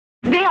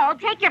Bill,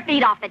 take your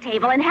feet off the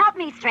table and help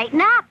me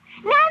straighten up.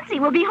 Nancy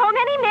will be home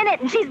any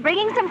minute, and she's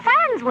bringing some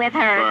friends with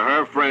her. For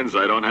her friends,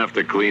 I don't have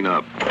to clean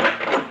up.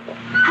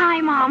 Hi,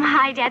 Mom.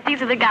 Hi, Dad.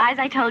 These are the guys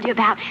I told you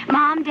about.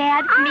 Mom,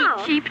 Dad,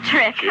 meet Cheap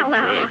Trick.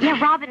 Hello. Yeah,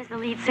 Robin is the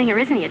lead singer.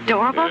 Isn't he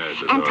adorable? Yes,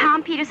 And adorable.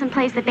 Tom Peterson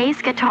plays the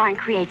bass guitar and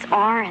creates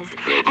auras.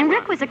 And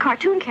Rick was a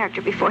cartoon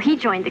character before he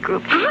joined the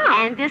group.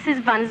 And this is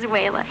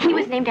Venezuela. He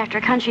was named after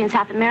a country in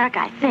South America,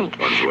 I think.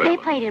 Venezuela. They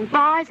played in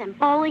bars and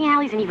bowling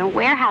alleys and even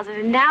warehouses,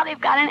 and now they've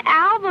got an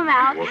album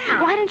out.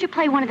 Wow. Why don't you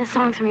play one of the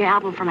songs from your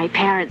album for my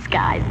parents,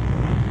 guys?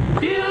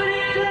 You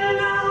didn't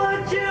know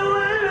what you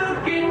were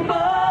looking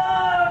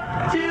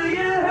for till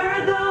you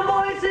heard the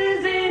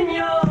voices in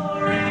your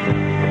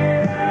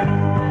ear.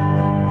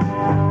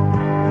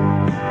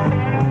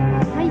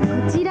 はい、こ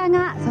ちら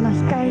がその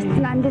控え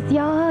室なんです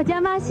よ。お邪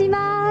魔し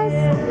ます。お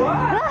邪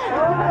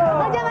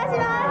魔し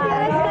ます。よ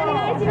ろしくお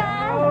願いしま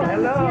す。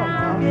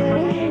こ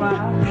んにちは。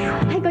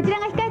はい、こちら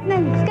が控え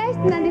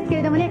室なんですけ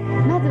れどもね、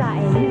まずは、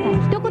皆さんに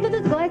一言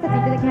ずつご挨拶い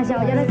ただきましょ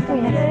う。よろしくお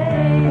願いしま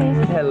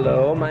す。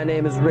 Hello, my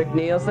name is Rick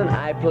Nielsen.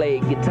 I play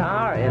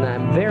guitar and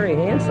I'm very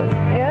handsome.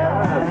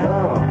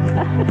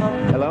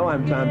 Hello,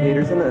 I'm Tom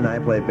Peterson, and I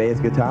play bass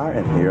guitar,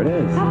 and here it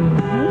is.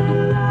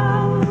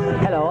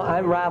 Hello,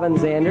 I'm Robin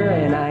Zander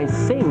and I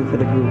sing for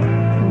the group.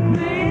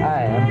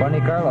 Hi, I'm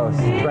Bunny Carlos,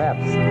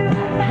 Traps.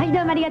 はい、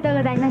どうもありがとう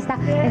ございました。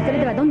それ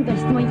ではどんどん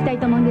質問いきたい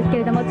と思うんですけ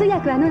れども、通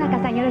訳は野中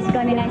さんよろしくお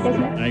願いいたし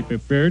ます。 I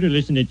prefer to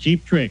listen to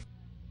Cheap Trick.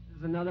 This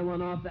is another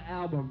one off the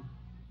album.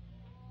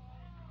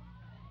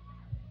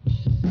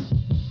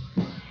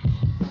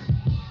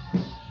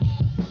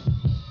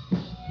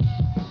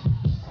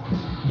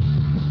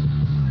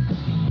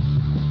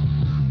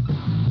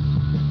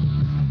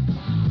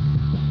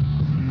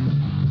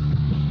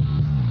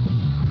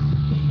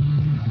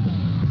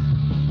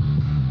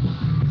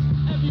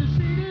 Have you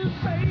seen his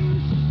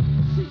face?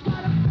 She's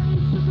got a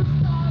face of a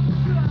star to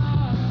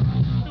fly.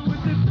 And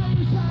with the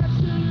face I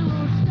zero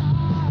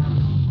star.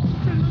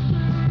 To look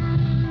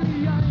in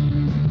the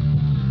eyes.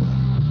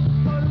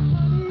 But her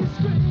money's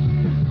straight.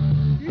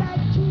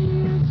 Like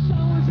kids,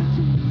 always a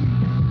teen.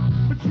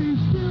 But she's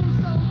still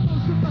so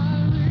close to my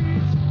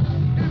reach.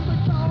 If I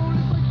call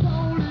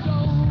it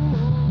all.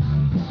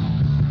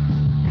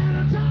 And I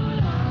tell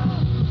it all.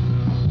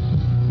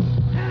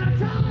 And I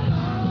tell it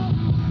all.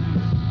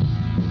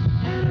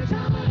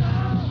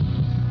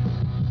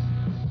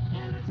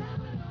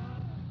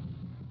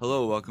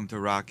 Hello, welcome to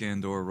Rock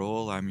and or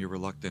Roll. I'm your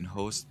reluctant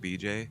host,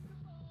 BJ.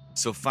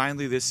 So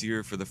finally this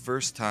year, for the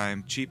first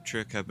time, Cheap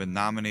Trick have been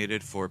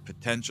nominated for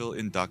potential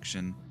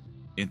induction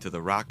into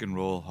the Rock and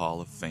Roll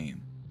Hall of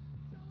Fame.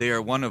 They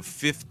are one of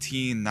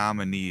 15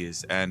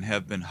 nominees and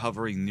have been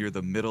hovering near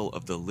the middle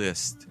of the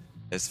list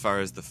as far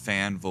as the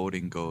fan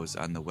voting goes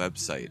on the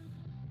website.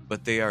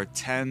 But they are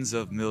tens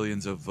of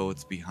millions of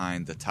votes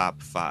behind the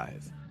top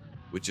 5,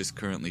 which is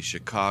currently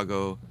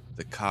Chicago,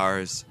 The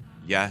Cars,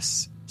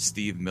 Yes,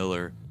 Steve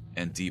Miller,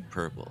 and Deep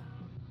Purple.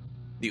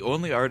 The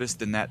only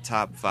artist in that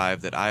top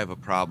 5 that I have a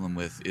problem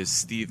with is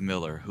Steve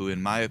Miller, who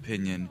in my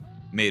opinion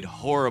made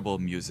horrible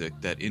music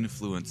that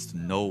influenced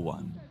no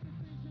one.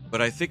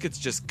 But I think it's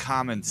just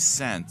common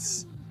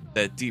sense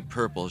that Deep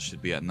Purple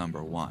should be at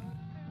number 1.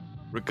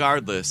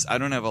 Regardless, I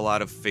don't have a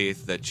lot of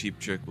faith that Cheap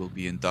Trick will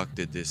be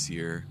inducted this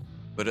year,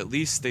 but at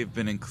least they've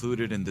been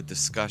included in the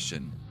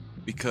discussion,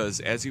 because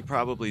as you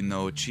probably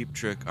know, Cheap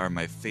Trick are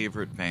my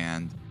favorite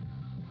band,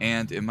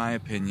 and in my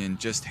opinion,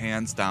 just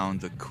hands down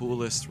the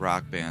coolest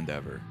rock band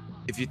ever.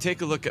 If you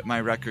take a look at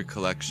my record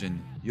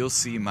collection, you'll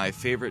see my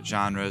favorite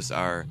genres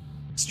are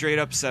straight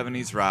up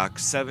 70s rock,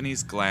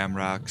 70s glam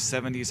rock,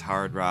 70s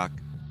hard rock,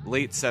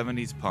 late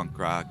 70s punk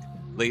rock,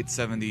 late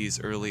 70s,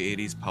 early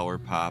 80s power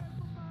pop,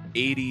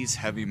 80s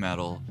heavy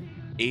metal,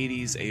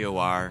 80s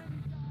AOR,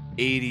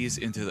 80s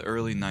into the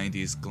early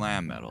 90s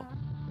glam metal.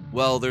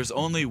 Well, there's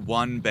only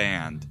one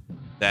band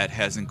that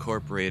has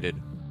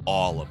incorporated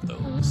all of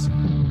those.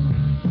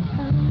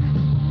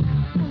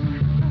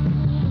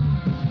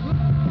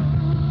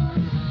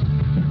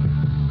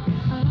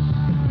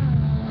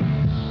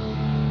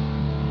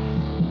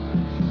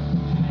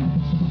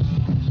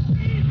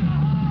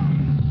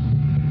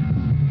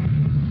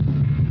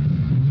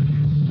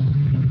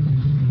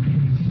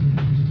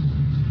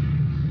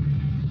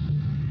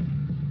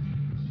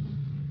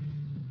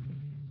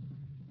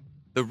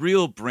 The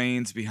real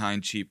brains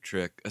behind Cheap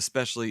Trick,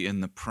 especially in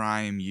the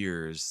prime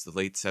years, the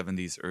late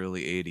 70s,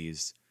 early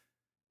 80s,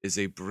 is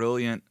a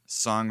brilliant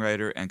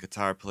songwriter and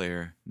guitar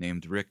player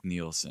named Rick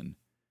Nielsen,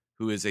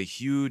 who is a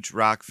huge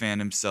rock fan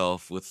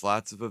himself with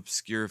lots of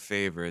obscure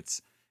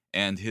favorites,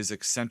 and his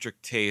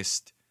eccentric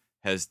taste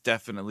has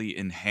definitely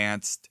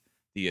enhanced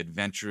the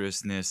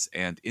adventurousness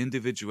and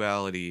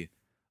individuality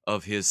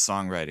of his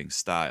songwriting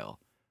style.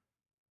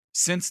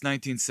 Since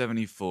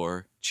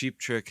 1974, Cheap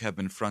Trick have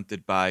been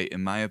fronted by,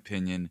 in my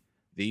opinion,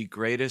 the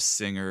greatest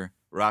singer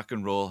rock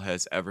and roll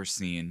has ever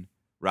seen,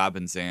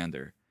 Robin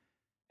Zander.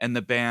 And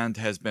the band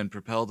has been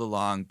propelled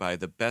along by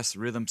the best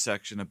rhythm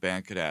section a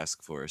band could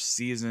ask for,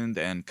 seasoned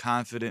and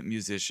confident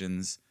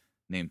musicians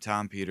named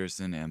Tom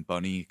Peterson and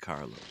Bunny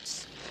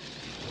Carlos.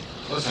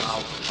 Listen,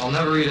 I'll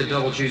never eat a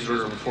double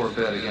cheeseburger before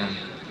bed again.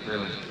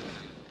 Really.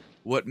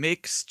 What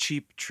makes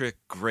Cheap Trick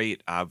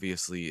great,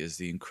 obviously, is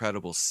the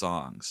incredible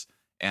songs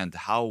and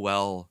how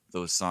well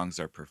those songs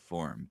are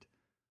performed.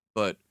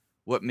 But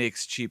what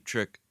makes Cheap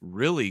Trick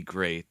really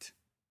great,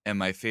 and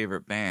my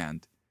favorite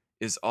band,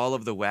 is all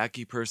of the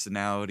wacky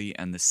personality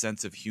and the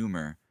sense of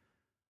humor.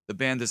 The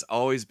band has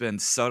always been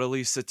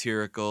subtly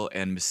satirical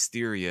and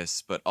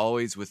mysterious, but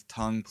always with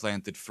tongue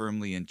planted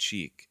firmly in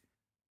cheek.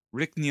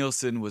 Rick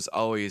Nielsen was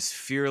always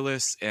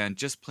fearless and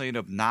just plain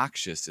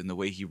obnoxious in the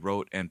way he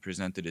wrote and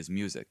presented his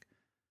music.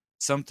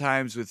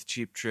 Sometimes with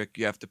Cheap Trick,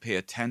 you have to pay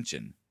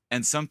attention,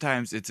 and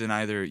sometimes it's an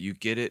either you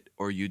get it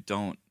or you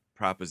don't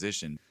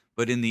proposition.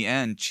 But in the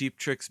end, Cheap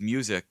Trick's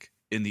music,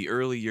 in the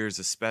early years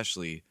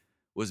especially,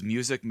 was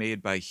music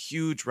made by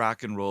huge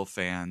rock and roll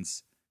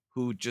fans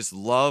who just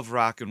love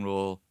rock and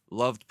roll,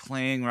 loved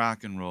playing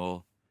rock and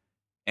roll,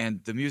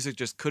 and the music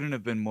just couldn't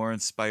have been more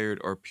inspired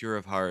or pure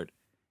of heart.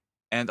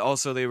 And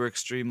also they were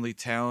extremely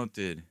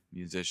talented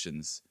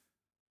musicians.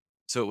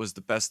 So it was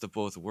the best of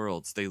both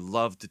worlds. They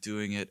loved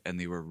doing it, and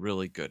they were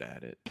really good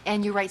at it.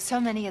 And you write so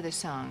many other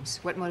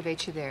songs. What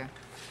motivates you there?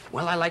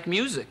 Well, I like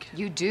music.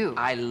 You do?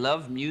 I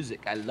love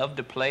music. I love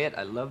to play it.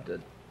 I love to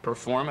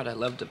perform it. I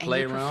love to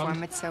play and you around.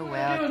 Perform it so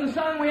well. It was a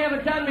song we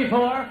haven't done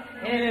before,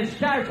 and it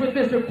starts with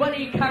Mr.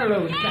 Bunny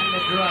Carlos on the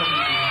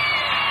drums.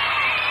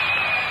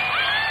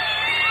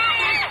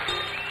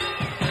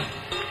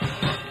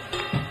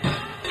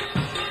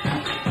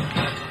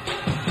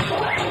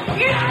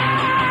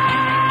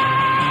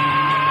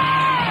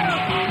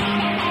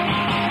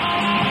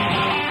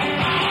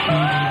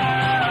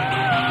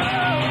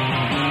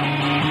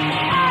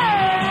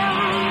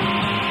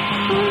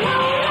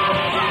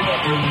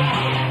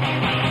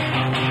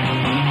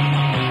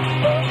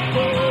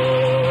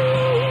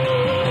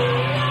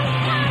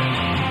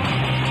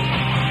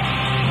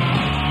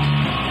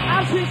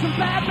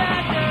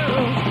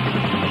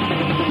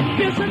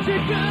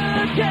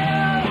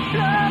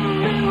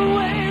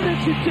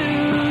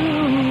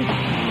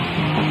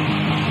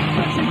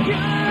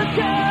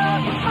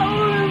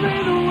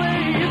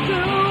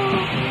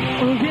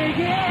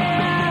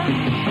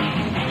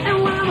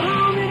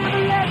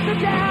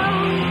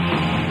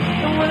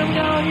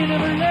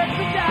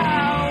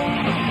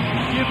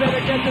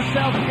 Get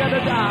yourself together,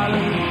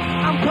 darling.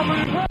 I'm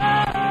coming home.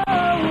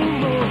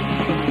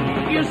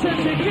 You're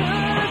such a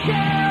good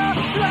girl,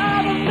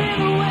 loving me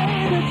the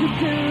way that you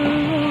do.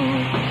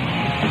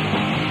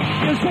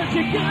 You're such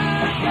a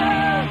good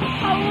girl,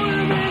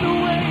 holding me the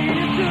way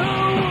you do.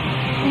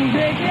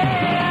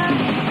 Yeah.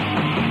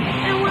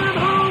 And when I'm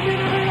home, you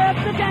never let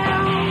me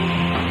down.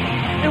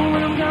 And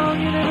when I'm gone,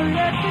 you never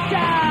let me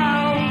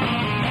down.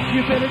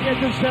 You better get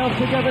yourself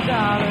together,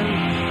 darling.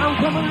 I'm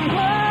coming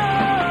home.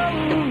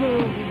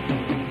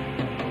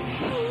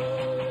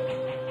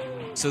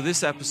 So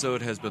this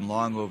episode has been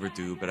long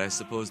overdue, but I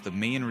suppose the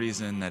main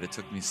reason that it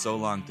took me so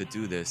long to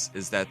do this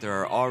is that there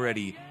are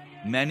already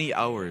many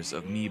hours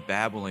of me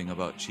babbling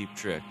about Cheap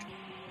Trick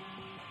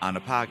on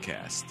a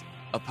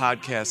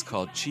podcast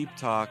called Cheap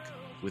Talk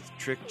with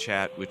Trick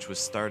Chat, which was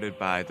started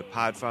by the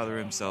podfather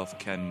himself,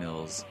 Ken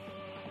Mills,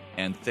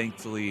 and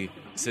thankfully,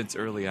 since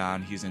early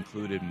on, he's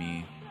included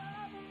me.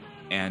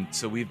 And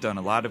so we've done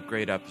a lot of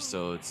great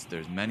episodes.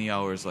 There's many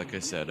hours, like I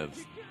said, of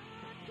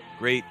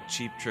great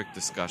Cheap Trick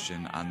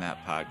discussion on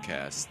that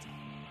podcast.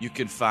 You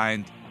can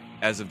find,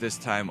 as of this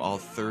time, all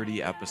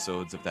 30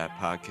 episodes of that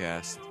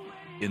podcast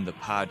in the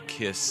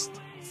Podkist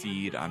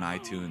feed on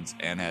iTunes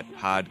and at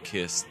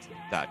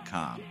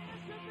podkist.com.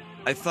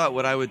 I thought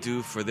what I would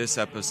do for this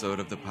episode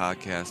of the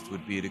podcast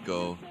would be to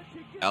go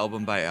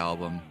album by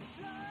album,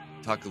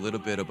 talk a little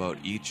bit about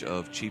each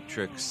of Cheap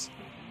Trick's,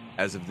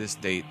 as of this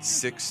date,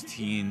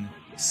 16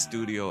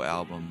 studio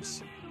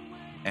albums,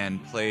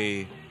 and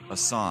play a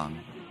song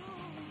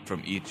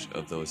from each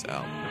of those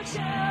albums.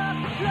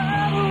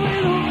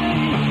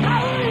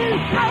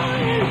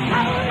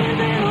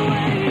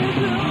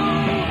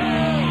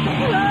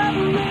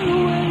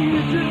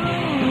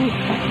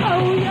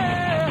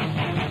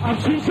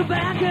 I've seen some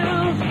bad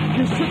girls.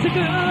 You're such a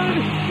good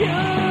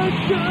girl.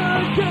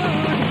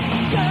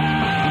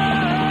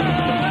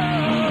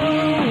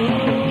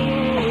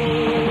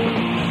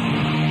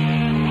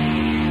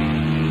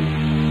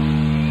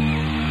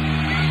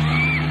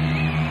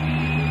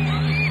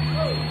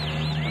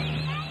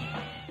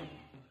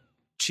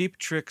 Cheap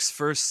Trick's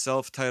first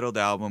self-titled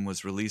album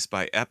was released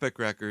by Epic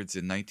Records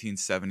in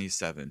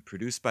 1977,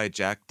 produced by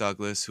Jack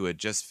Douglas, who had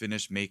just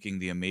finished making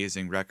the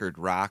amazing record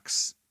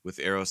Rocks with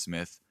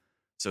Aerosmith.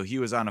 So he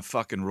was on a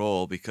fucking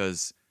roll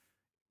because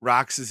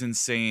Rocks is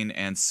insane,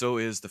 and so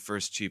is the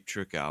first Cheap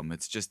Trick album.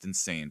 It's just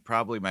insane.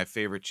 Probably my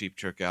favorite Cheap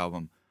Trick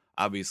album.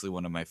 Obviously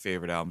one of my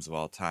favorite albums of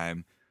all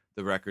time.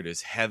 The record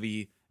is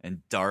heavy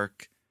and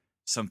dark,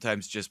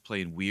 sometimes just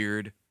plain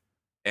weird,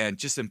 and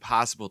just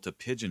impossible to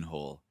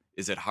pigeonhole.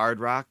 Is it hard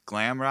rock,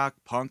 glam rock,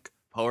 punk,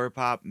 power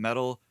pop,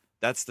 metal?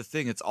 That's the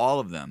thing. It's all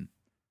of them.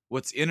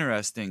 What's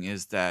interesting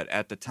is that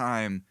at the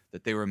time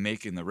that they were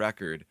making the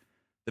record,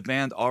 the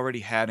band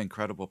already had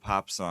incredible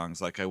pop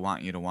songs like I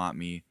Want You to Want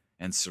Me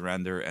and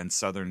Surrender and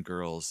Southern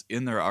Girls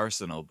in their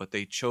arsenal, but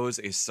they chose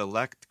a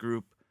select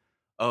group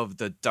of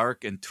the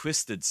dark and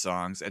twisted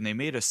songs, and they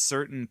made a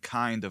certain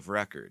kind of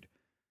record.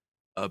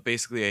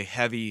 Basically a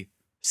heavy,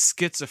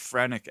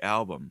 schizophrenic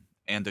album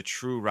and a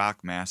true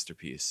rock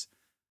masterpiece.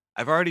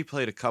 I've already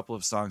played a couple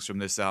of songs from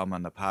this album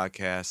on the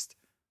podcast.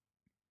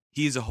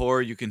 He's a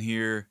Whore you can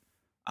hear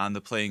on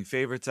the Playing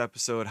Favorites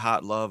episode.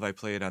 Hot Love I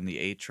played on the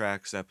 8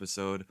 Tracks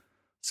episode.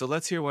 So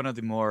let's hear one of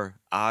the more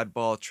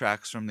oddball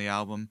tracks from the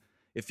album.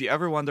 If you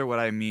ever wonder what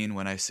I mean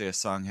when I say a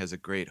song has a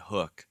great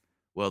hook,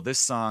 well, this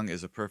song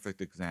is a perfect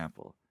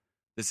example.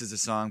 This is a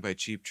song by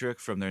Cheap Trick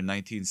from their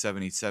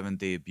 1977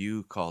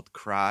 debut called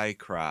Cry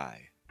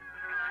Cry.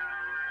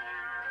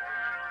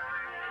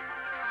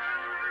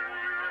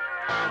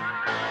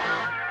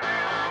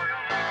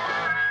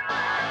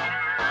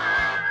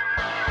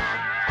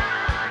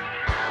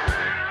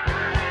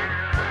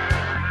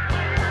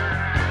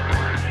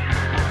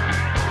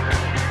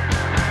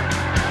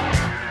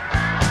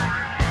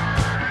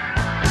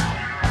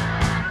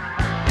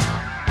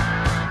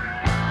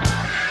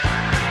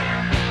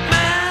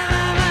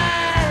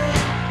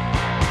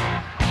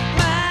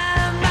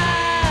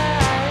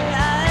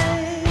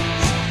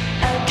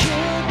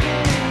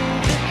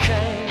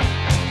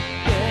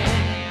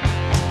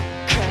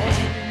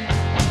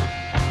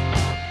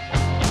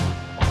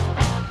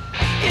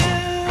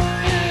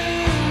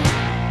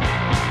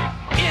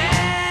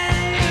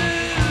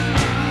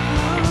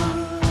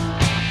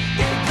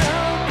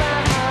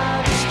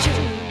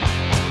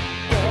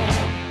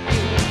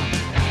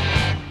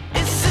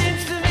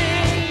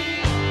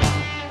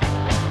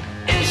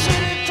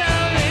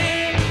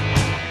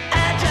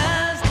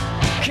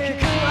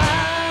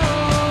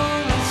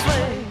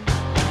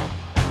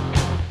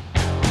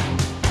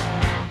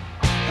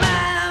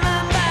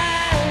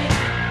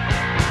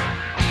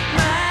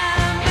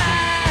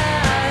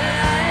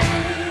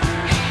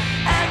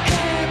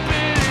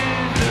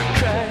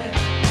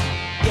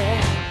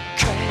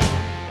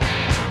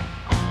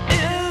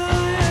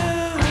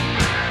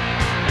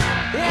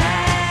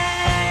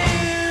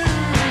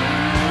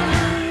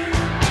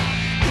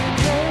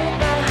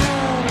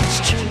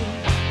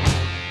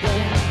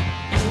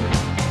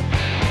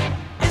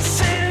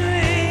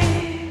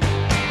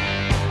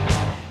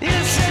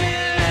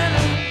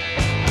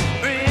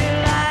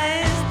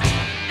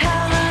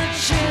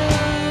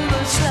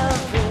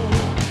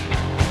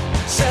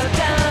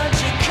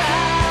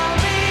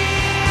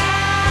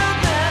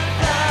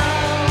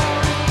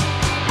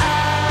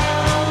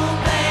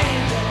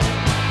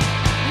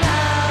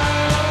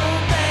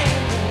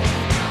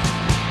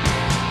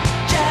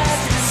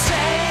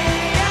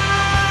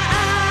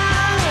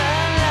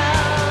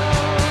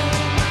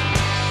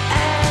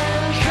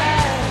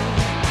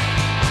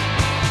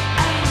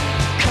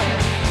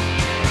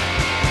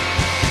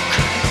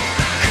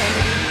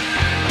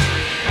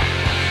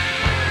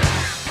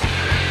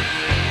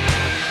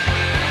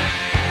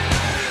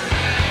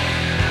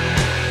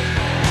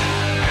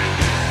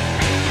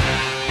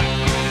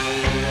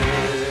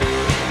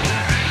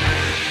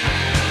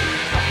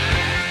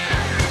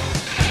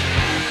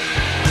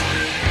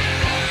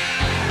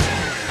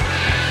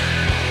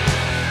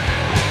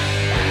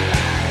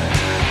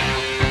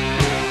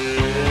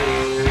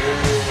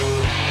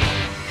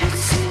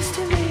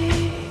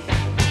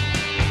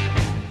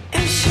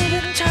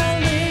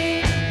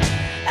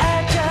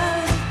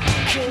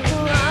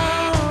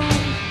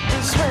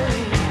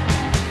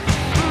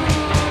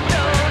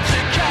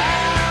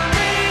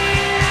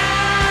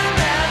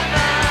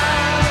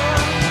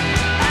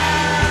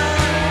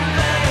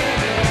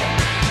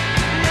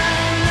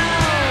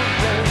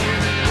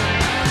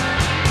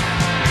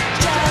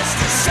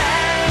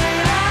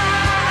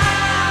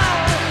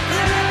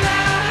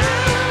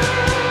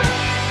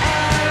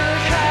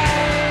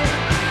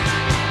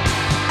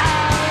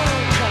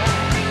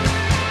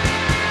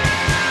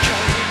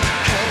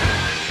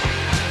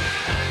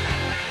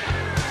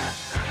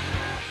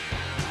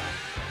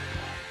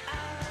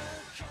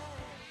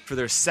 For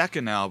their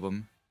second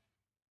album,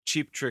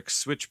 Cheap Trick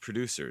switched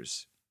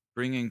producers,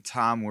 bringing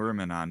Tom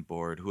Werman on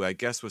board, who I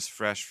guess was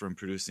fresh from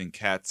producing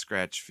Cat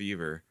Scratch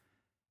Fever.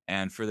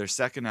 And for their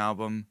second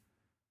album,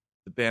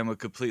 the band would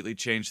completely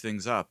change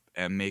things up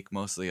and make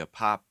mostly a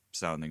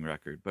pop-sounding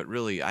record. But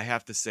really, I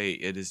have to say,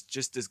 it is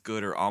just as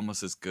good or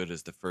almost as good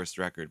as the first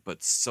record,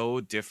 but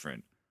so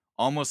different.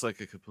 Almost like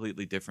a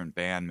completely different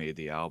band made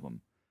the album.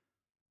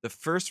 The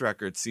first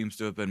record seems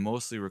to have been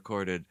mostly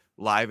recorded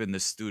live in the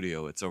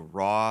studio. It's a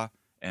raw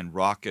and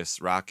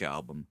raucous rock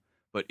album,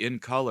 but In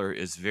Color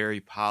is very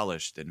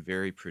polished and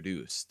very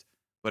produced,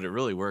 but it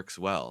really works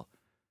well.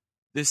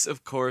 This,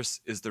 of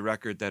course, is the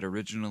record that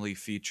originally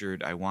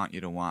featured I Want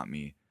You to Want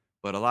Me,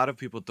 but a lot of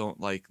people don't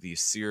like the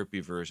syrupy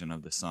version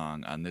of the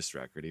song on this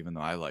record, even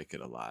though I like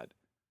it a lot.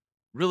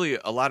 Really,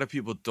 a lot of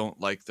people don't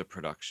like the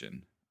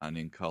production on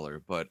In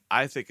Color, but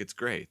I think it's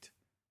great.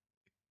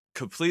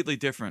 Completely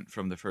different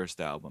from the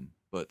first album,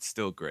 but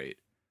still great.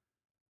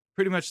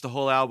 Pretty much the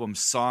whole album,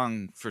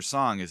 song for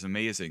song, is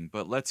amazing,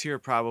 but let's hear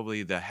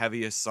probably the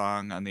heaviest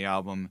song on the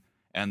album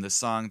and the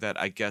song that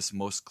I guess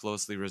most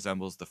closely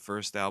resembles the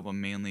first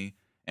album mainly,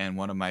 and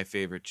one of my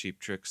favorite Cheap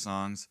Trick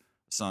songs,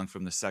 a song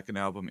from the second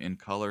album, In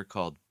Color,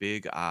 called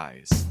Big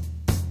Eyes.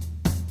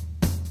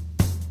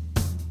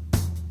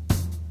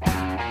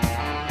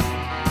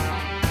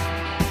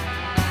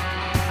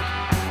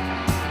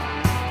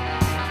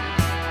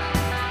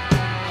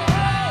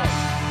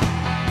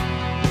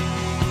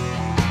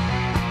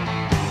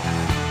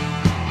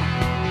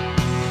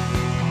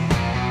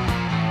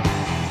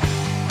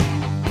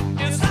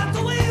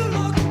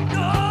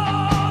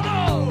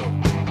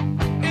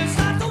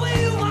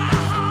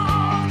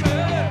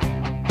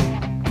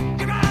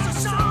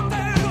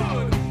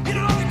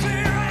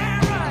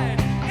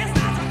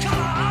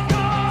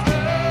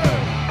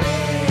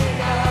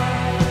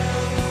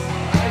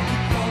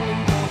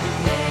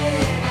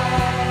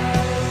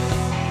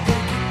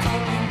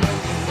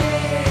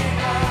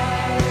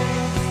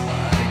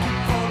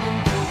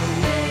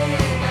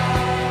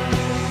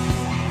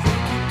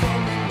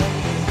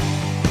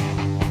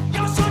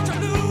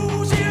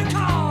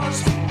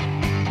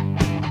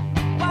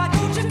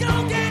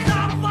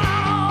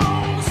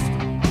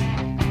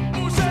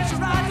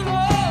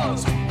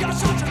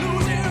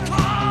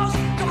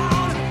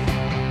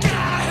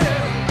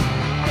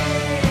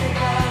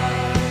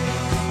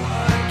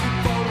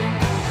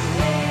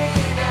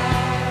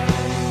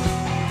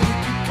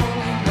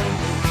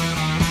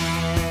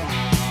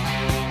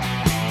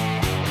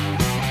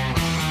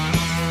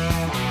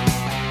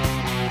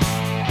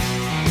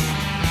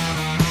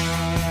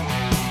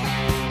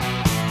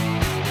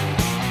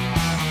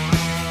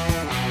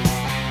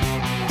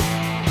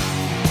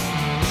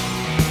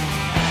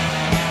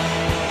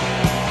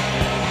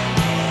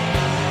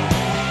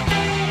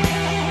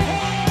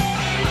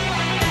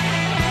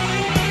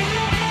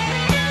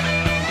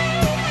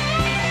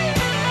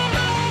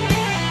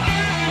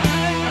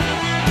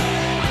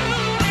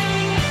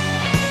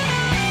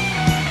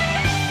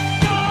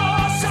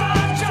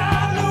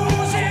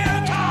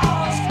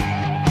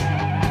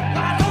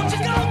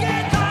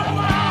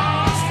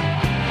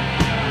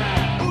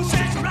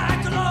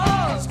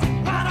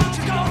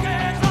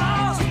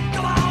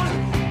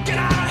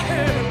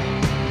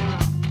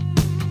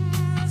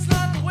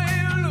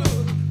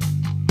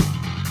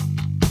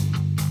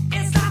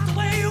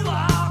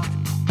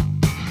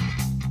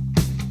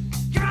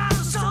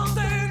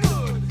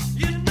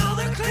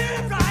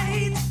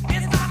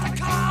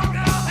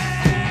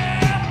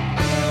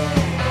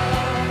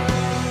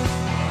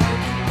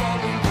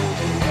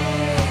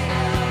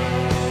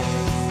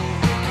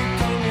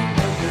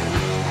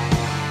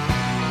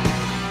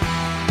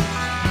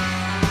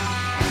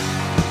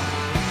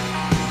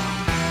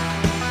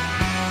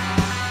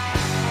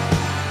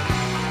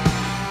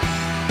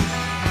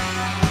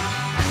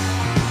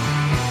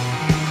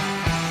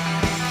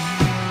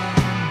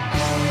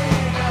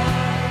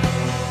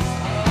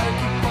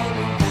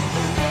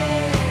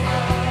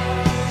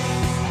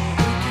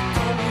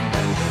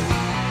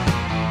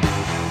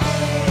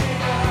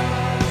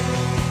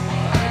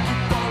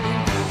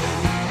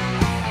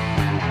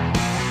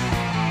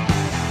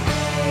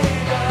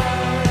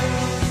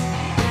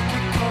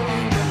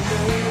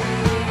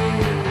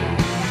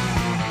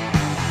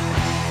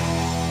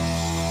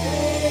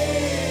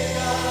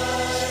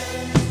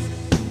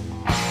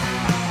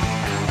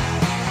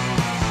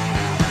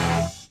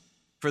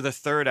 For the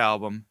third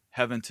album,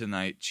 Heaven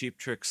Tonight, Cheap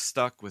Trick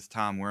stuck with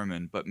Tom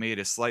Werman, but made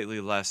a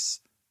slightly less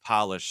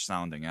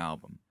polished-sounding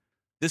album.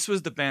 This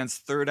was the band's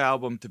third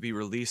album to be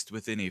released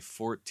within a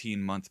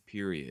 14-month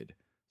period,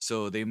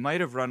 so they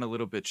might have run a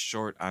little bit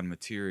short on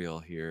material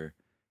here,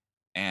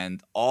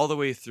 and all the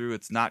way through,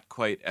 it's not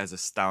quite as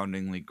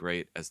astoundingly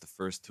great as the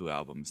first two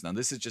albums. Now,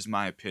 this is just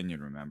my opinion,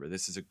 remember.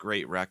 This is a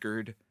great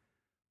record,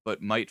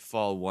 but might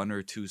fall one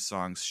or two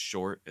songs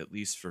short, at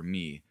least for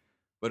me.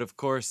 But of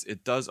course,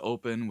 it does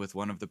open with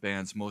one of the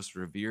band's most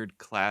revered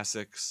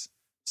classics,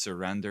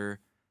 Surrender,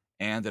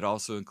 and it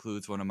also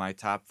includes one of my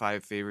top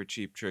 5 favorite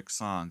Cheap Trick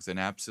songs, an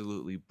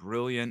absolutely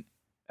brilliant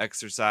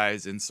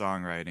exercise in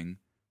songwriting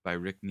by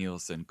Rick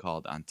Nielsen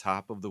called On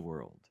Top of the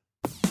World.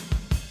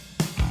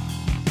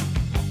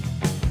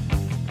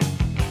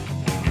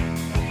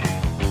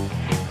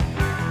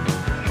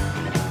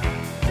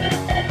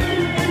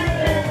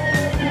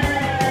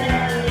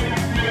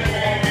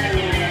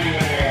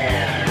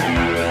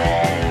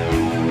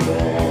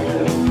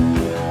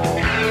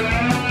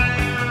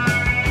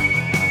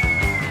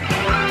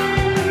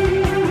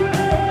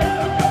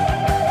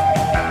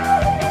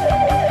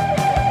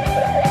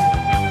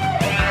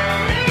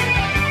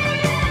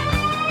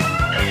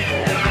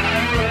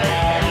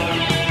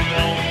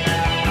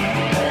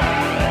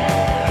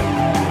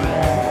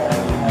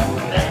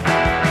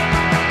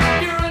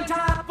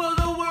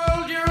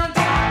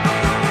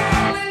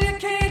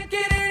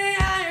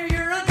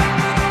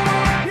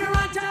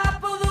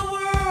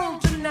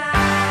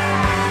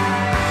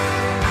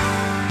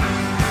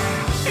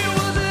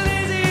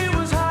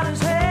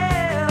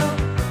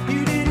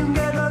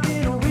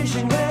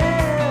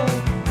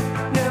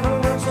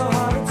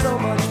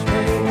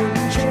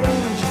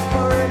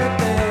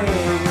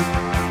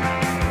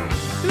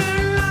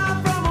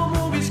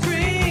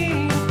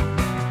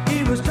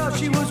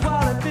 She was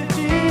wild at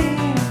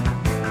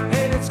 15,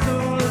 hated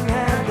school and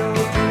had no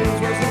dreams,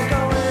 wasn't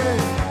going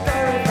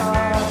very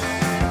far.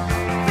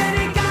 Then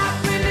he got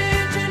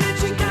religion and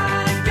she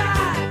got a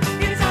God.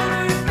 It's on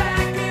her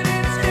back and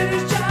it's in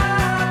his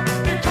job.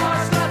 It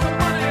costs lots of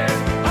money,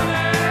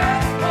 honey,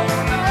 oh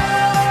no.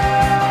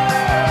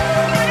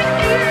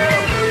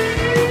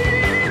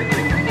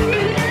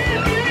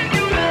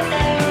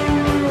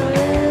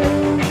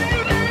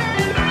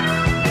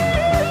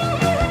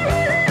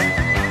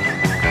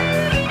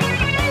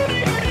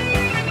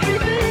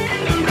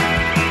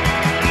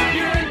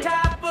 You're on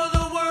top of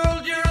the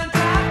world, you're on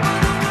top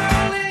of the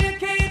world, and you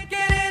can't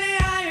get any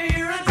higher.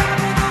 You're on top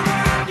of the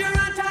world, you're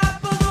on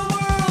top of the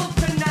world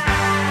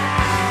tonight.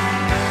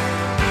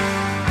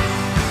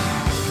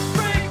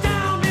 Break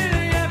down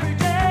nearly every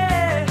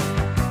day.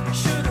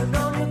 Should've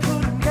known you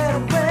couldn't get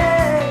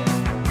away.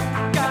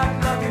 Got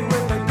lucky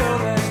with a girl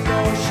that's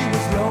low. She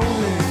was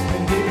lonely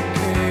and didn't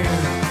care.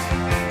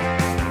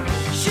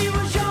 She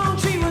was young,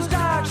 she was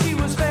dark, she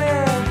was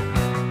fair.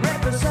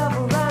 Wrapped herself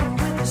around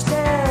with a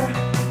stare.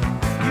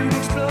 You'd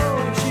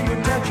explode if she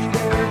would touch you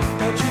there,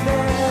 touch you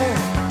there,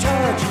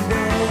 touch you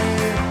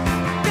there.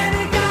 Then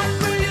he got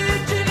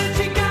religion and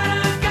she got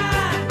a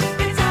God.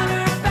 It's on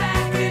her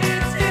back and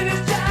it's in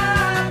his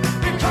job.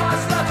 It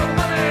costs lots of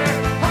money,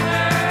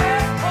 honey,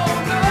 oh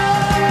no.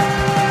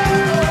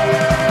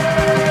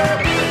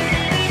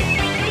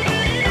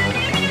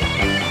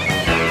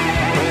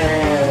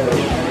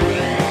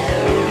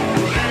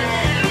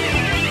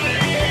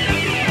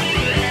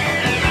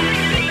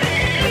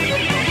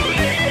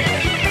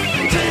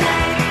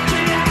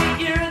 Tonight,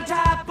 you're on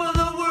top of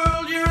the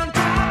world, you're on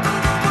top of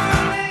the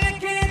world, and you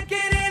can't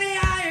get any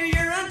higher.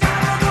 You're on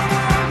top of the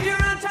world,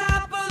 you're on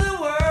top of the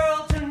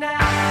world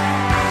tonight.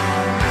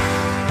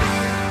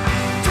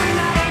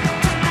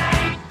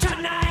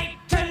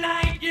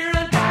 Tonight, you're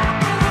on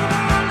top of the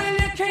world, and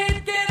you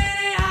can't get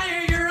any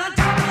higher. You're on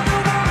top of the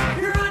world,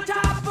 you're on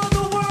top of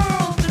the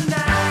world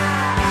tonight.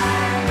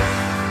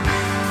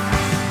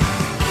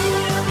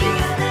 You're on top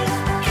of the world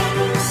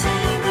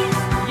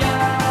tonight. You're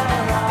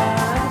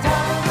on top of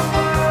the world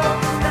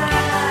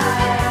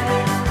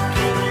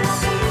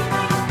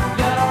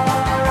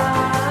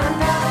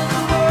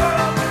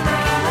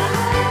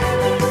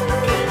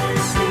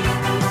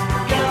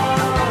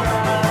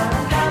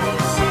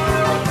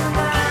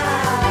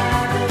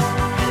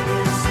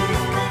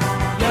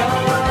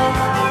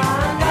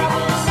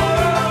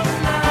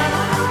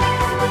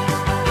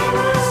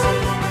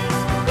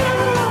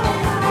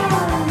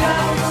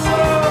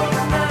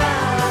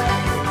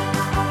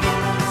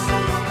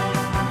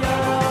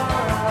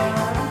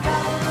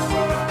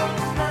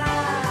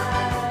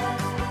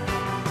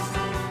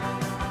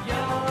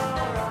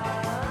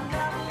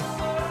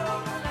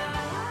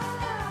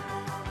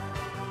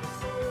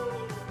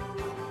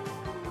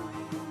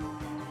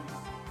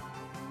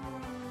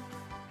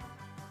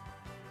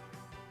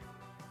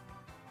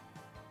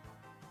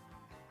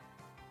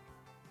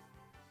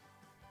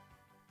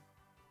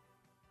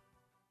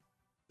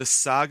The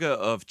saga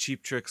of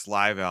Cheap Trick's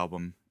live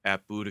album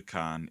at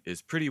Budokan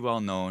is pretty well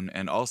known,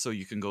 and also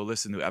you can go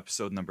listen to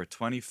episode number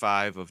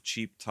 25 of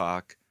Cheap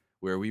Talk,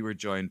 where we were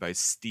joined by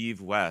Steve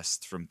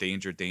West from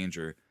Danger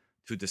Danger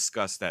to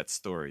discuss that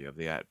story of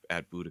the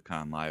at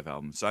Budokan live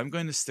album. So I'm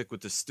going to stick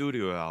with the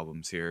studio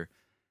albums here,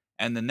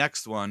 and the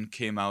next one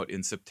came out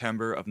in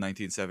September of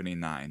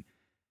 1979.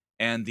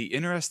 And the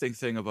interesting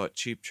thing about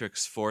Cheap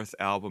Trick's fourth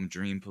album,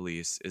 Dream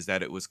Police, is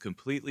that it was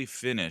completely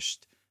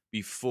finished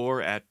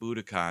before At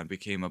Budokan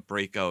became a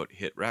breakout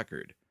hit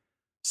record.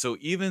 So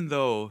even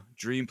though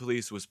Dream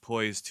Police was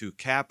poised to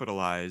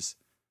capitalize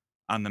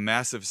on the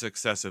massive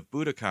success of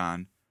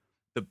Budokan,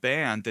 the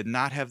band did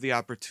not have the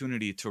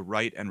opportunity to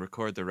write and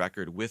record the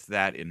record with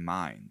that in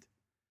mind.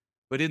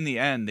 But in the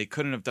end, they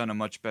couldn't have done a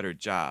much better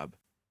job.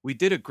 We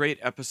did a great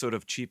episode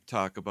of Cheap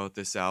Talk about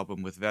this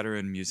album with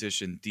veteran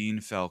musician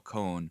Dean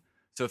Falcone,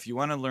 so if you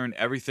want to learn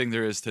everything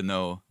there is to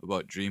know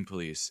about Dream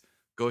Police,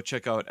 go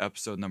check out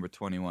episode number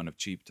 21 of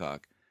Cheap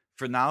Talk.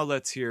 For now,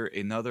 let's hear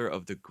another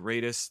of the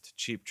greatest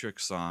Cheap Trick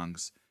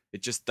songs.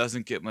 It just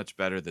doesn't get much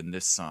better than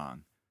this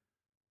song.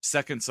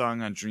 Second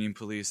song on Dream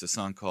Police, a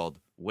song called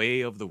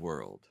Way of the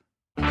World.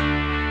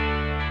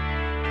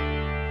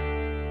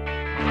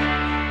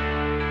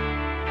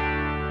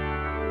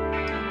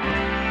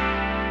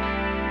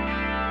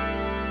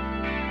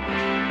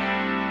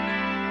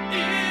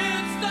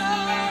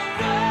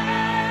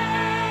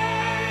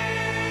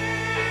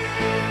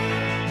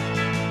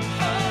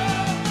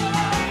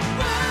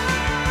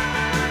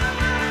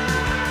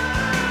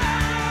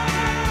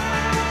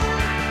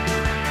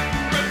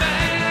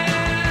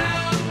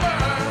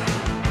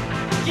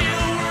 You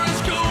were in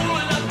school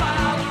and I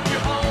followed you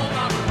home.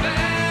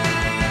 I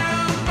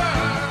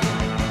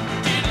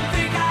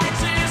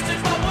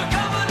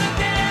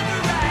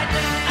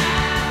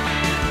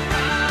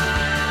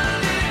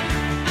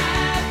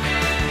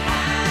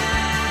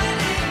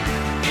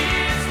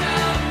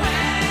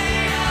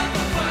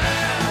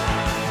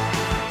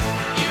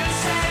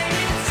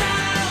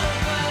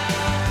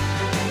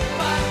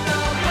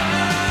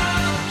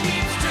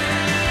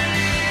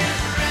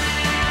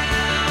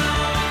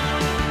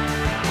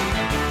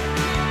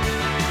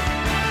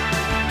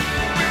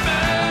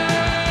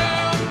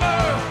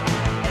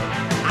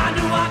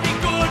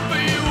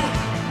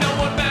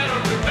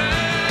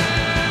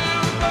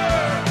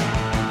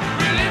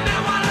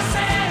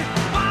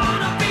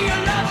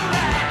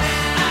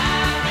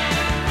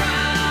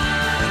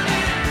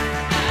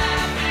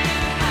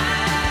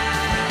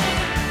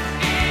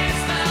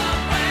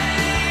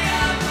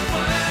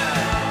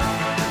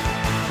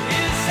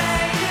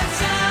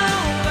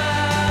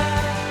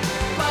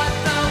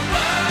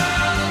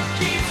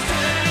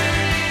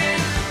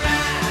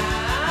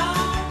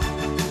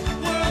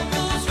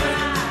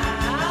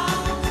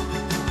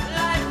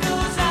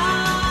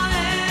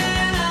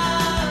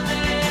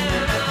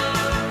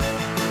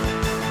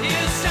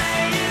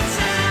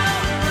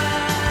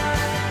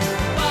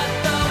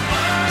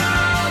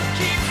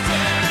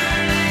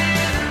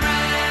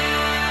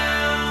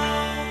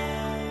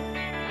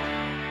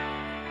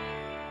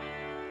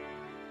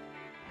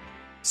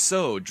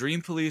So,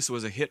 Dream Police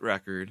was a hit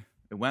record.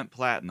 It went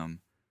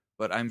platinum,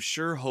 but I'm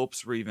sure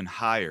hopes were even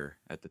higher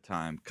at the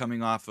time,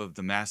 coming off of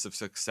the massive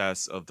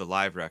success of the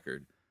live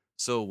record.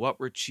 So, what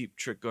were Cheap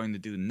Trick going to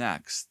do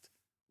next?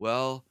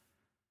 Well,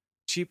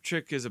 Cheap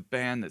Trick is a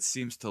band that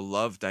seems to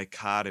love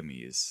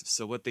dichotomies.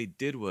 So, what they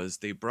did was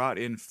they brought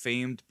in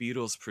famed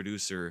Beatles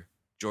producer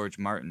George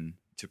Martin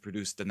to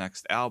produce the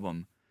next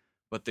album,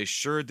 but they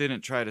sure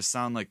didn't try to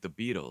sound like the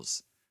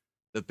Beatles.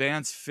 The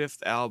band's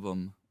fifth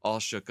album, All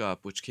Shook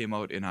Up, which came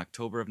out in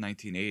October of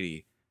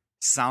 1980,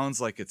 sounds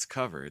like its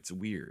cover. It's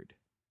weird.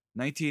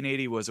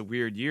 1980 was a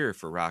weird year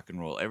for rock and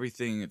roll.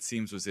 Everything, it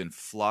seems, was in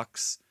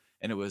flux,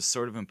 and it was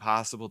sort of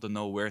impossible to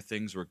know where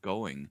things were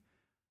going.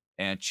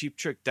 And Cheap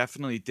Trick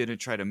definitely didn't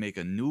try to make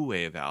a new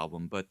wave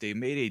album, but they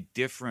made a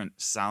different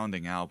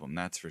sounding album,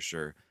 that's for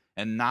sure.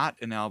 And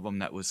not an album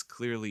that was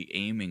clearly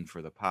aiming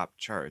for the pop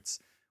charts,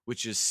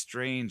 which is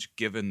strange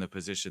given the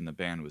position the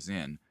band was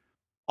in.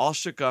 All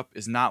Shook Up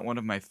is not one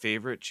of my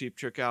favorite Cheap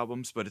Trick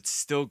albums, but it's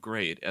still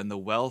great, and the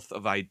wealth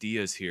of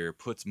ideas here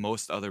puts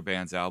most other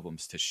bands'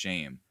 albums to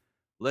shame.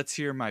 Let's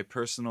hear my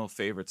personal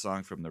favorite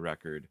song from the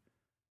record.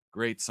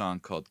 Great song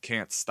called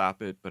Can't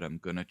Stop It, But I'm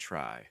Gonna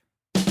Try.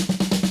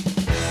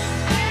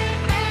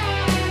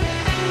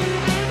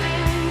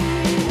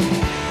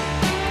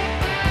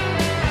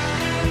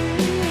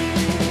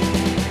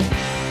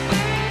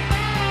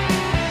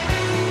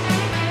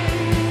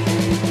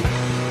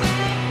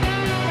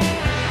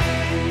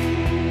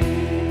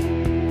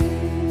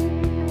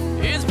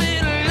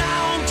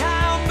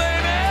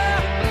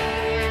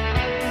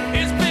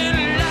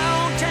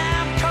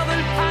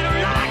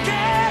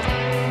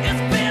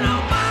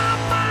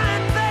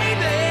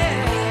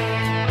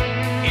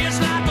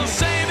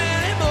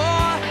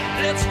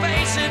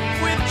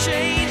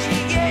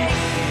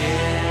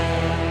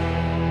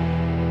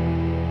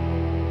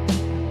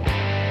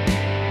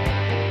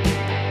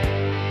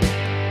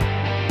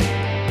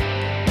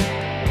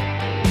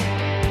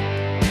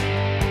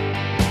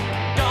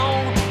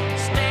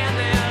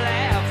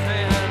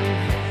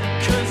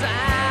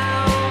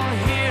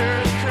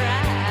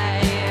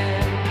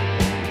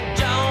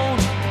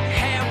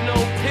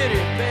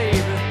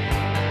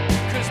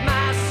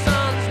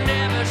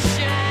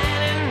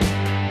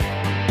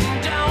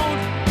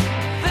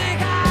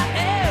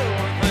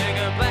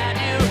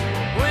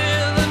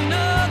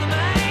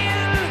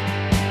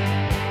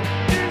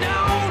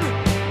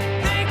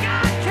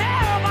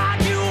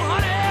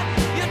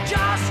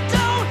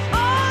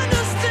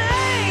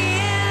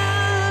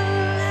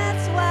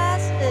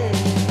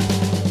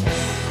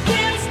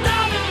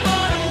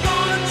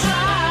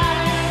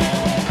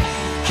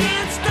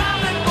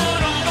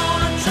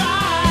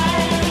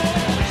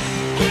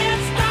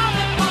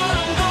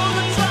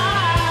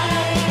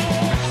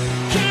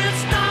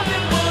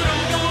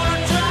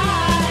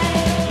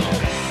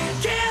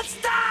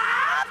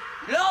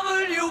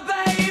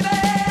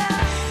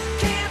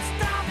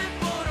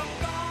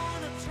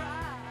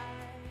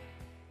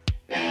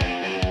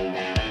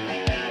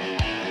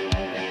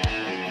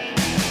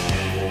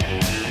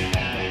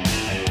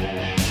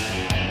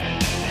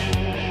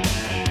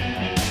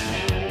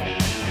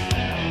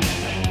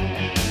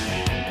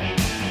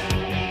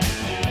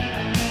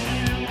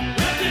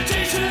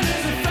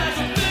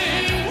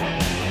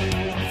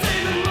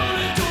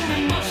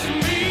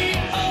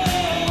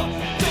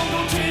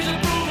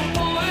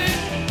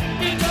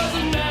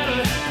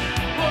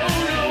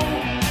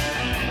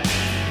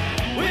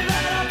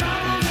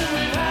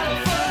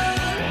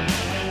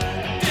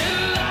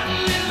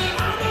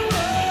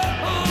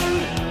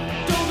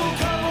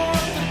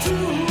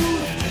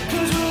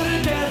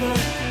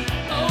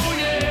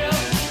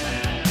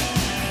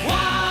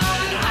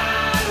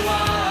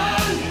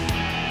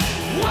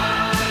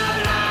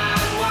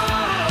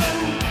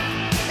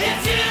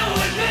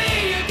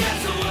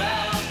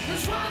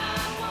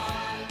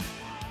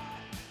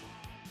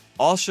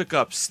 All Shook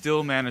Up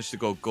still managed to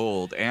go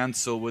gold, and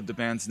so would the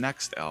band's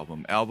next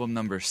album, album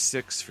number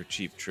 6 for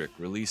Cheap Trick,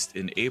 released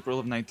in April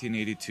of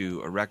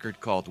 1982, a record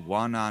called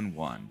One on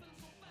One.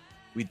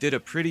 We did a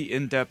pretty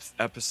in-depth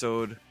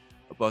episode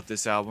about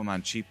this album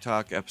on Cheap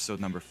Talk, episode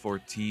number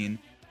 14.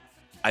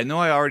 I know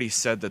I already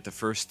said that the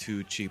first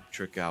 2 Cheap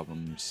Trick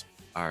albums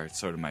are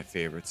sort of my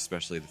favorites,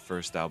 especially the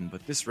first album,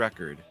 but this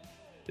record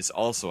is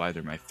also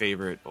either my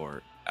favorite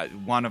or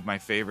one of my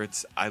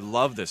favorites. I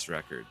love this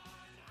record.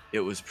 It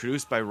was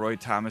produced by Roy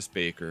Thomas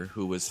Baker,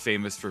 who was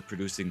famous for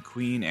producing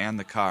Queen and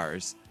the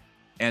Cars,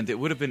 and it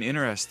would have been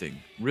interesting,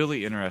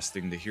 really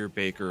interesting, to hear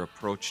Baker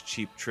approach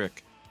Cheap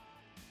Trick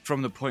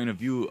from the point of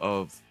view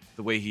of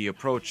the way he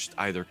approached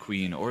either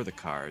Queen or the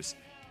Cars,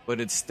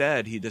 but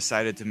instead he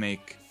decided to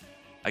make,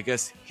 I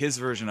guess, his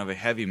version of a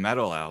heavy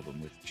metal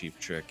album with Cheap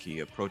Trick.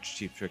 He approached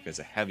Cheap Trick as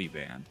a heavy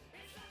band,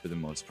 for the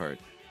most part.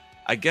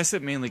 I guess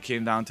it mainly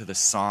came down to the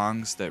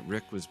songs that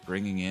Rick was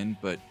bringing in,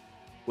 but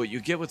what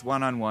you get with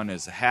One on One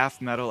is a half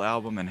metal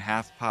album and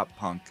half pop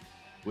punk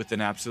with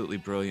an absolutely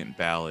brilliant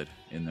ballad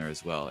in there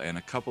as well, and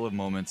a couple of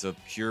moments of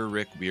pure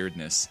Rick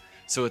weirdness.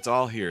 So it's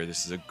all here.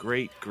 This is a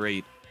great,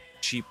 great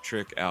Cheap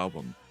Trick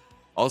album.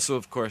 Also,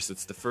 of course,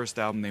 it's the first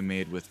album they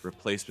made with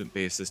replacement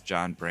bassist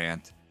John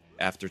Brandt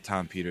after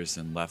Tom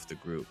Peterson left the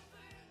group.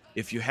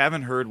 If you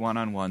haven't heard One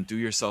on One, do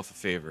yourself a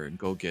favor and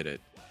go get it.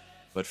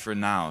 But for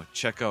now,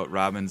 check out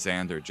Robin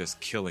Zander just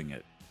killing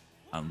it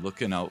on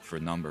Looking Out for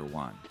Number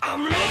One.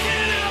 I'm looking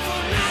out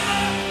for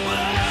number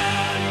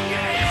one,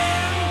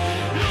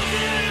 yeah.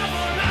 Looking out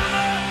for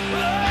number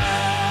one.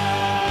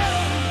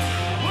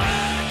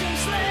 Work and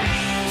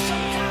slave,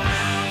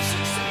 sometimes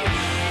succeed.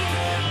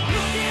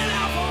 Looking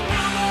out for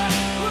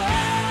number one.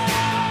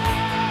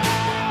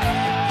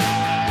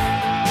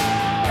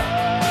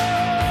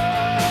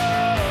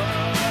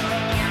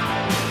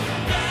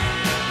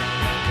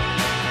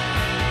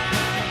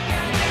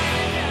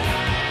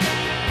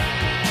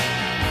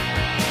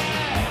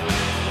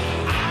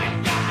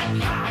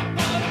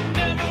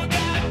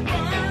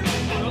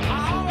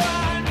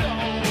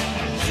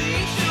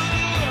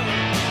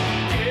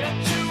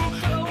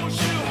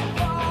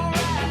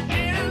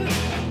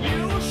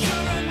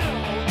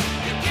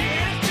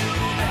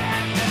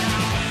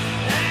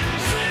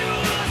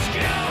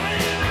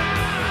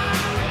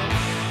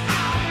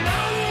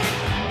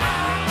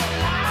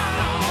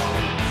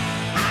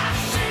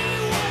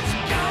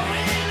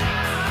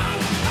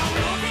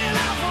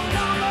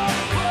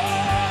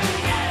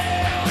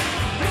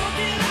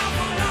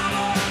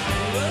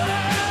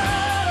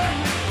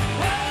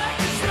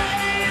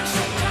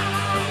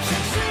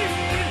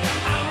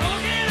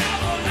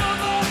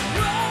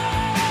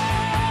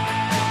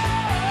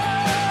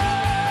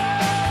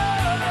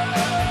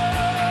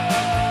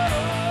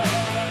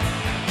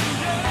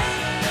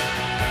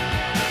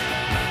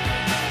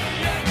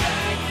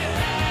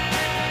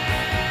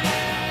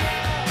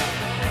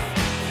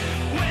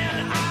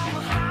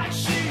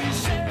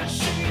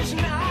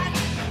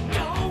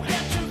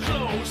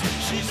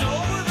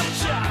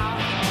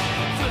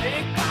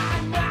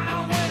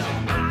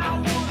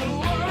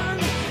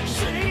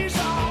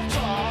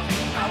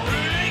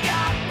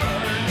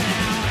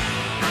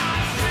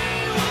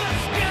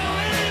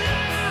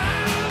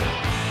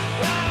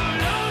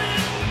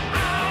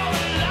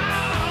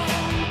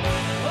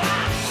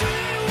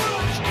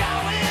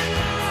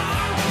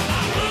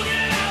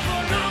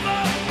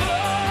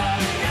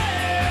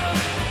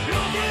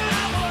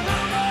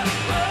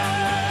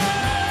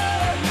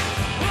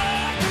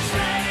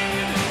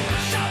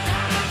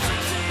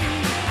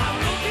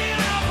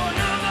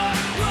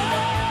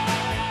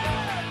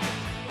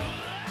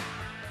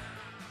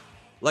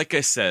 Like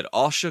I said,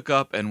 All Shook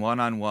Up and One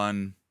on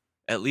One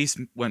at least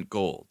went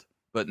gold,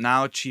 but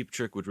now Cheap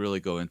Trick would really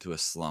go into a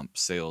slump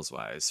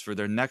sales-wise. For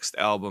their next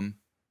album,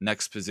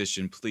 Next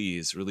Position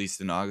Please,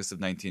 released in August of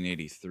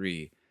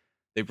 1983,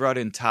 they brought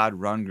in Todd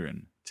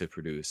Rundgren to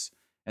produce,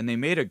 and they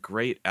made a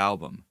great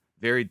album.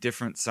 Very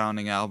different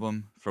sounding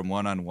album from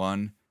One on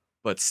One,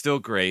 but still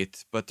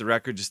great, but the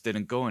record just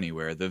didn't go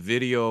anywhere. The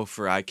video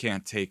for I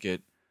Can't Take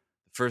It,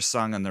 the first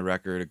song on the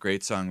record, a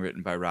great song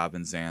written by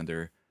Robin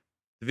Zander.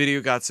 The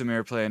video got some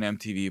airplay on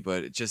MTV,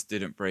 but it just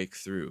didn't break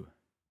through.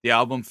 The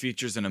album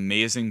features an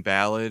amazing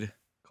ballad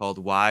called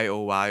Why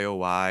Oh Why Oh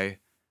Why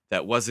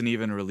that wasn't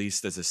even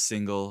released as a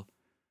single.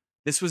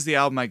 This was the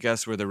album, I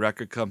guess, where the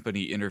record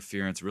company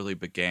interference really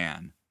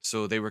began.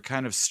 So they were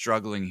kind of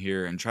struggling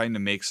here and trying to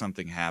make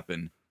something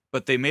happen,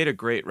 but they made a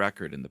great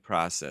record in the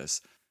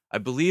process. I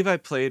believe I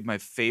played my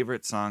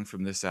favorite song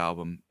from this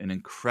album, an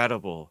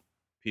incredible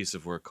piece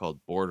of work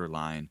called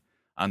Borderline,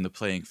 on the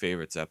Playing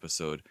Favorites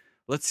episode.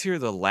 Let's hear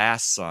the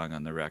last song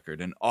on the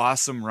record, an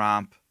awesome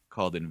romp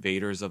called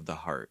Invaders of the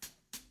Heart.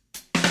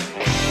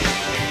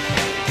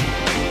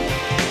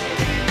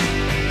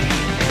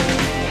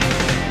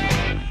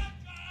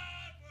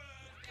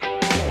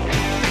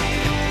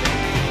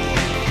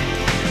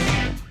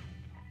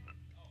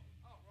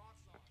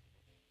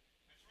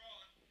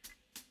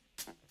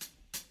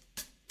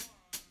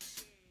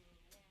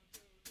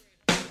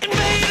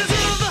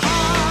 Invaders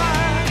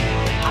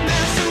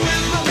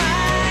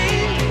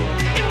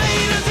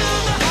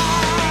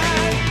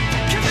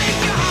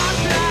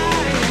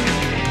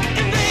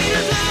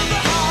of the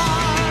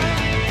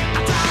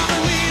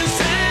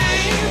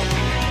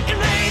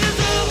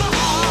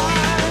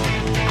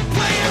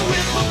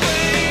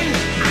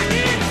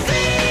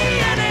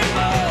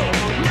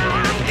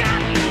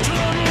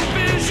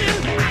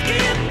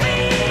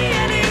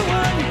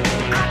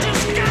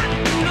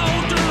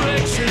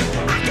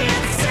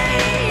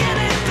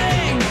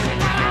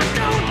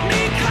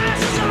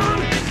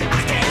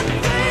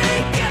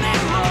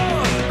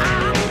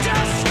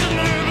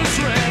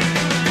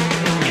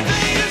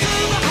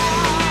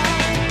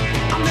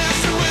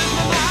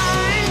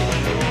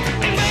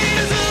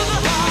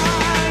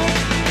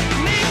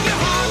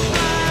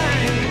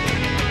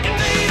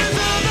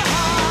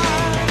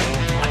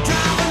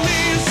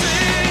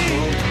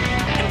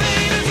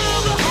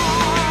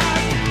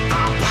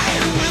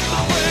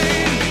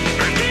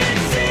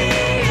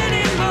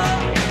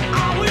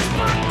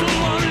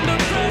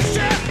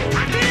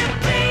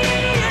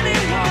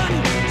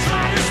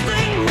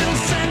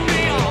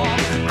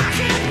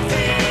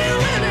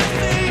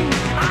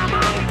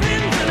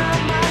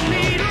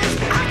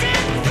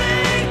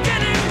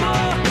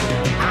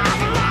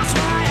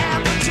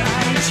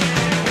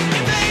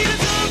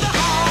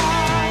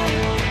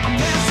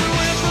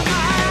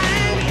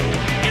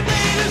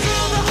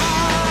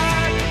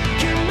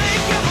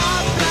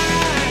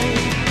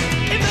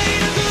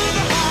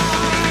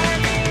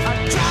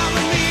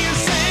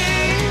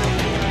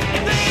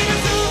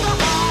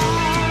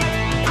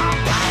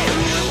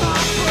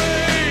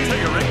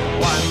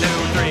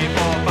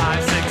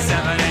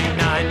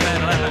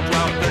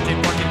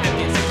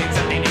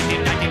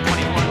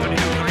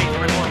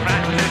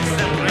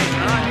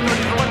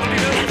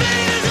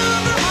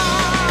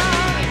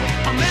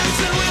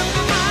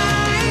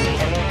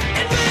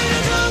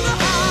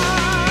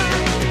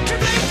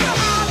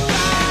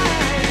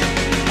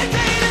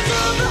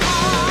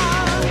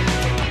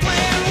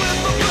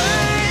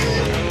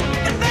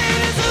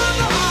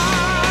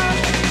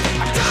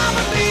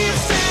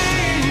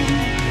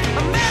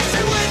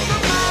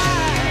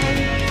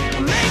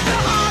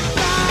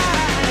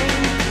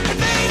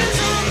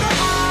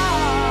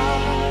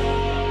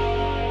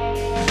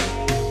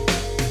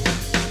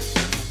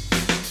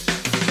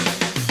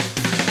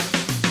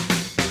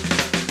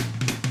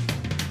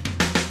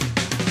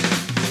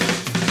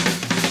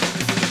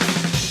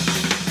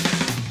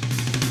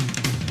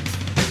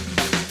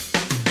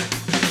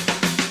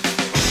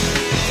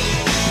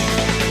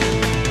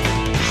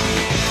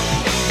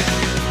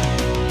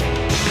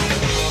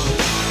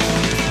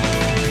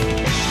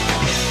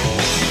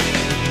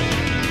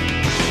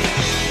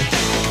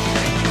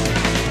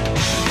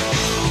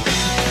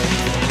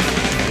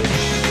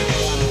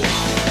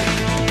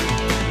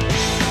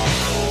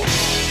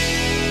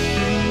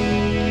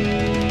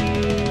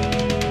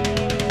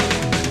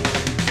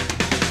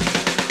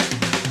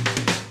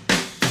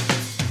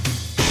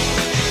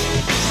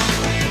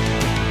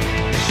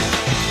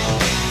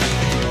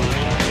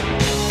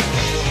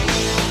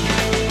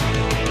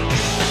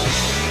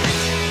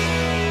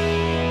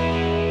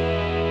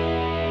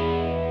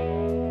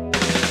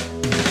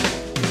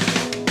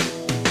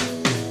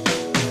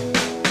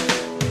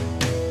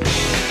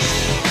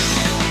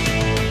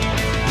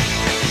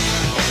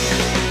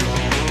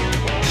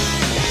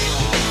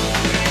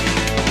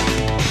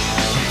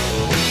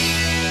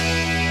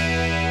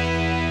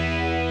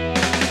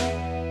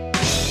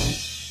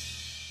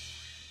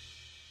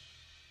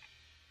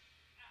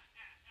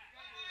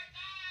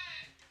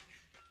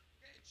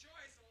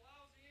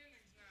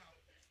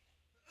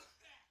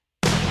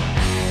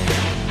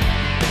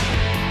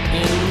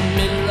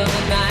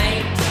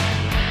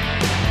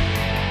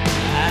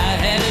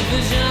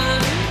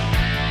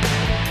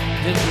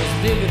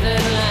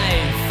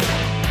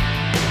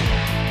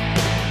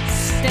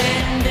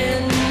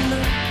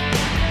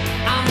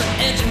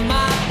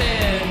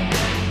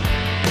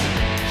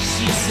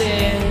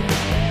said,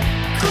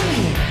 come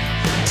here,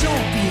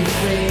 don't be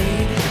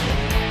afraid.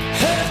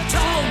 Her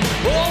tongue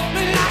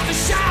opened like a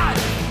shot.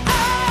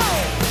 Oh!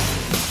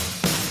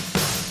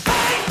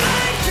 Bang,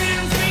 bang,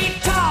 10 feet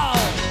tall,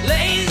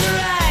 laser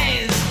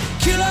eyes,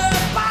 killer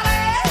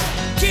body,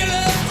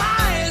 killer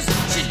eyes.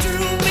 She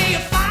drew me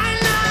a fine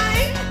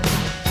line.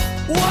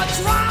 What's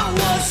wrong,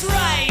 what's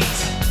right?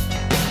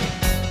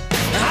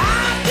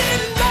 I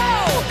didn't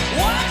know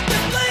what to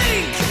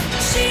think.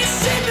 She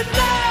seemed to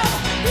know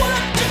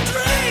what to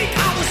drink.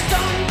 I was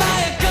stung by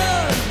a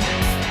gun.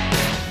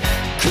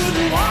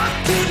 Couldn't walk,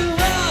 couldn't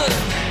run.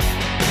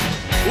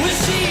 Well,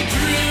 she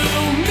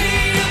drew me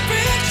a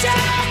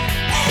picture,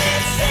 and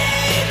it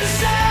seemed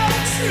so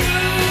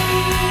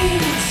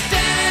true.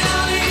 Standing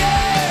on the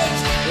edge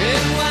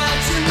and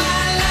watching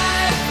my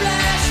life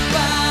flash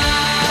by.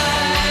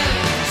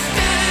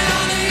 Standing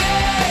on the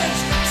edge,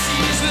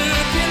 she's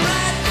looking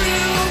right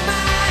through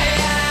my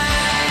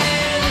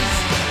eyes.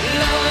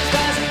 Love's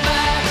passing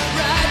by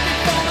right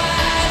before my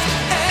eyes,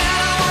 and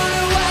I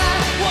wonder why.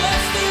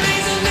 What's the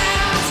reason now?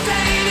 I'm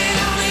standing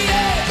on the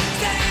edge,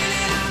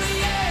 standing on the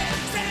edge,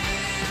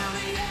 standing on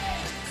the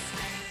edge,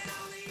 standing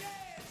on the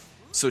edge.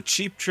 So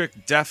Cheap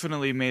Trick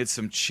definitely made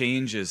some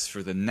changes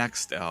for the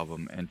next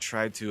album and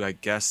tried to, I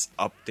guess,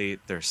 update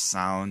their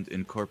sound,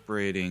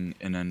 incorporating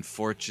an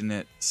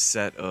unfortunate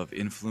set of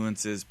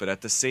influences, but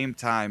at the same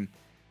time,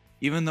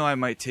 even though I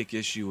might take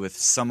issue with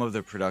some of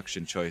the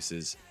production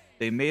choices,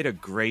 they made a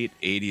great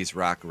 80s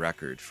rock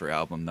record for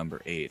album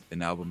number 8,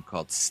 an album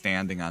called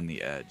Standing on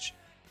the Edge,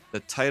 the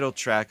title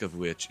track of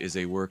which is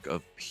a work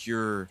of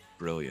pure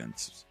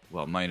brilliance,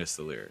 well, minus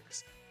the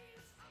lyrics.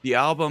 The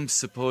album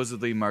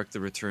supposedly marked the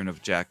return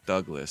of Jack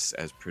Douglas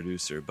as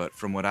producer, but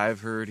from what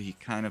I've heard, he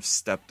kind of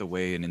stepped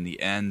away, and in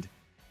the end,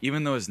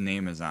 even though his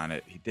name is on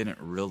it, he didn't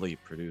really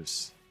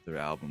produce the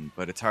album,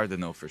 but it's hard to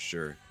know for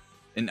sure.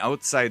 An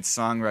outside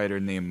songwriter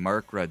named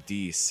Mark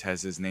Radice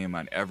has his name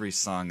on every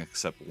song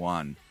except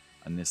one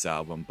on this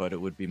album, but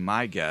it would be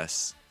my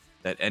guess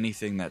that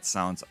anything that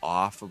sounds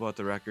off about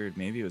the record,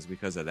 maybe it was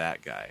because of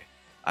that guy.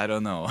 I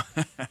don't know.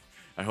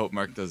 I hope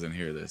Mark doesn't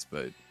hear this,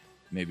 but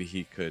maybe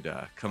he could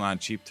come on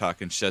Cheap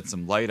Talk and shed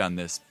some light on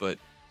this. But,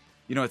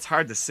 you know, it's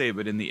hard to say,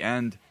 but in the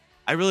end,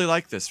 I really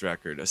like this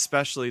record,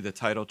 especially the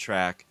title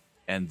track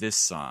and this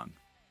song,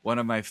 one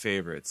of my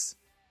favorites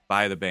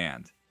by the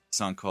band, a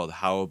song called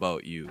How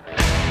About You.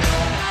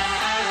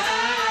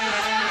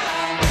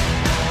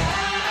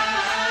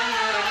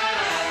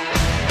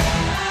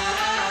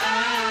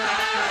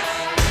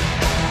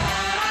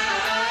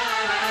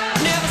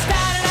 Never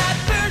started out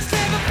first,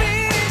 never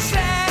finished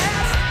last.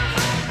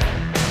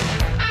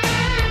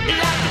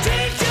 Like to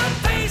change your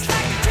face,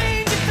 like to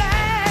change it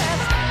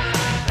fast.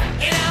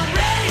 And I'm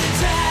ready to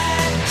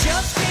try,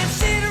 just can't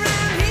sit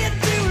around here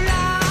too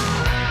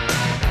long.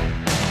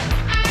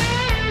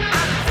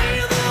 I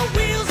feel the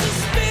wheels are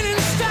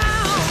spinning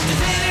strong.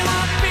 Does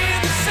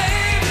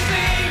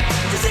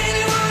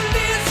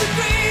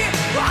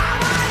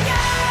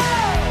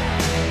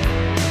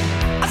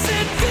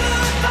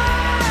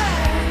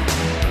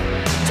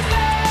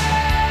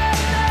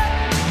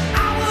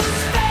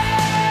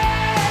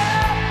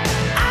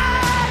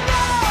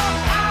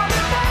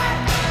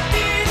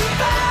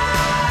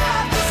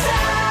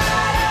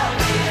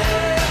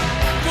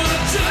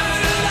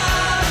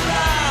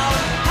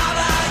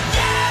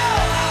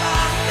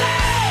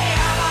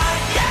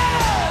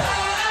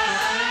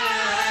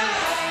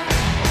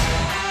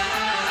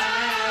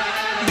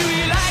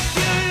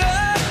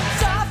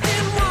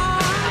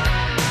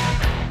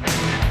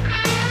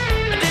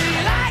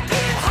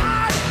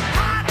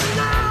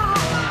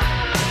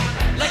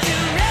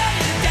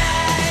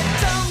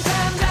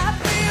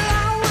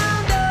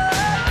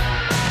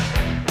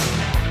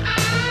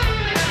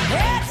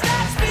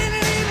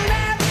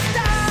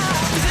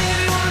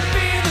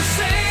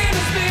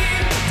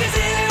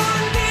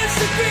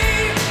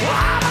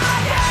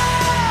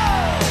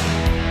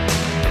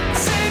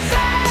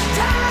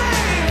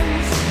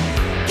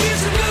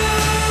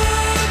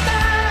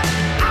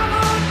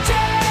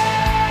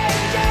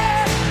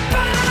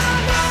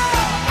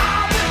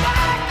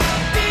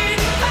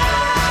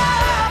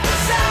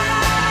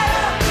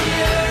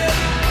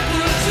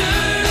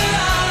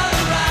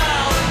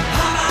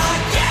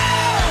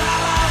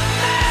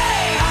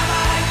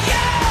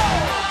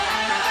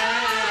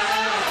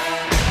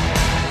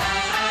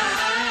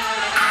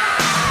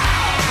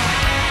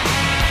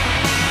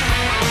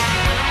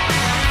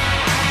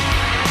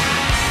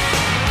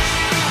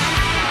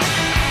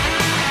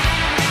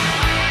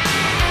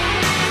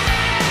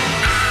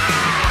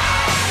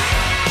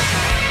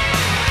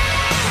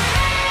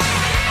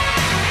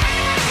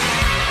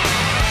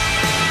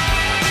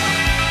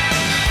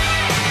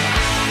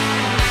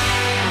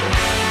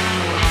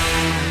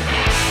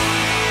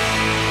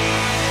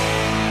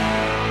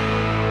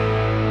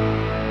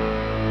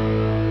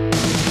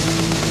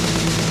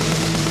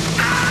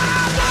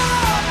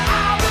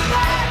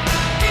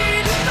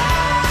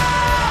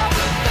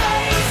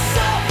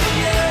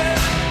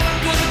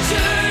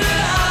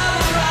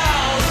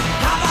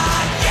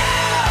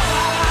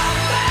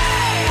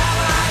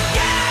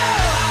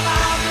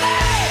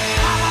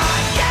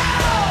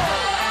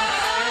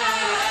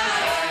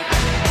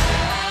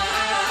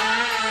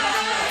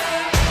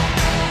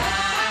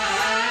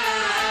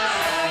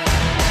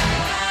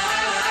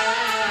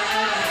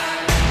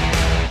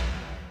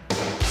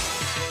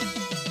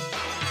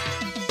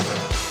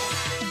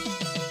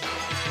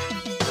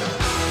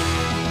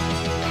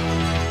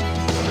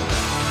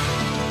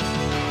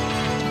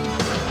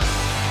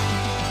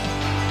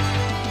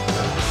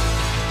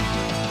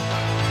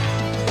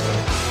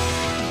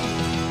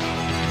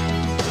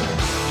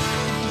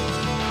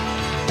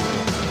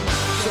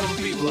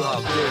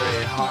are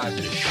very hard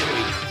to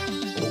shake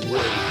or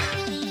wake.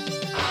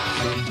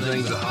 Some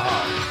things are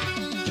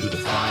hard to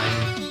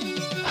define.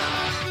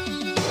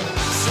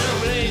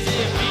 Some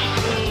lazy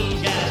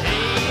people got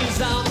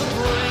haze on the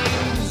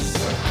brains.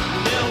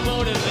 No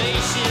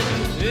motivation,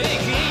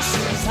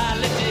 vacations,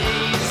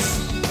 holidays.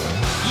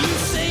 You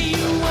say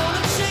you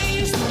wanna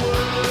change the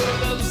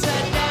world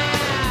upside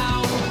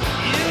down.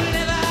 You'll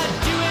never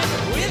do it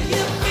with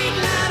your feet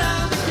light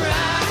on the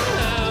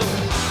ground.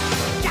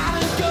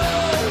 Gotta go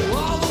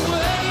all the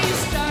way,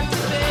 start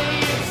today.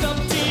 It's up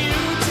to you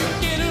to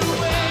get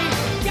away.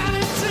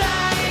 Gotta try.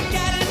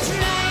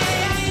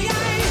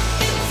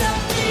 It's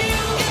up to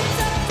you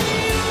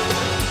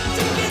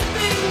to get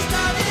things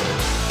started.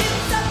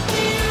 It's up to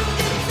you.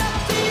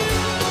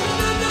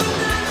 No,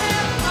 not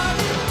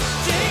half-hearted.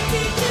 Take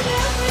each and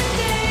every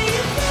day.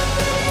 It's up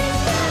to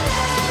you.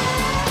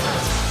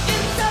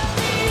 It's up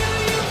to you.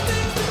 You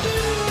things to do.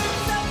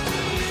 It's up to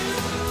you.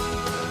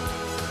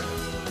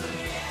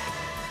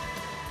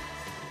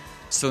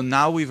 So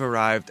now we've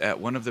arrived at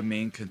one of the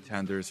main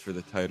contenders for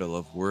the title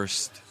of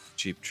Worst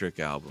Cheap Trick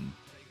Album,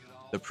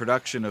 the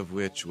production of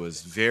which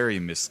was very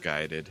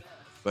misguided,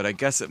 but I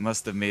guess it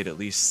must have made at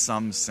least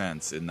some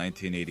sense in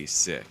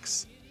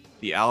 1986.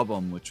 The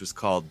album, which was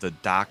called The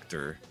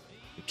Doctor,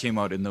 it came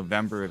out in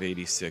November of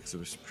 86. It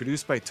was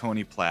produced by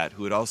Tony Platt,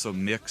 who had also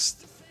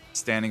mixed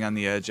Standing on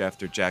the Edge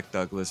after Jack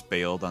Douglas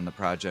bailed on the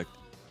project.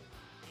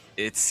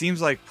 It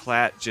seems like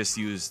Platt just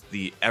used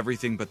the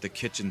everything but the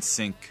kitchen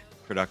sink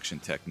production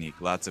technique.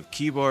 Lots of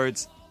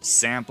keyboards,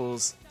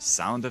 samples,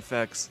 sound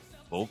effects,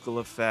 vocal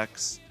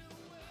effects.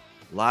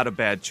 A lot of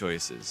bad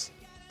choices.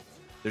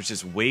 There's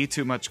just way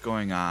too much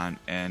going on,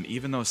 and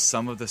even though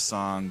some of the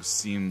songs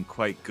seem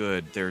quite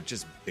good, they're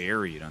just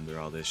buried under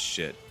all this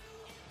shit.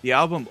 The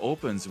album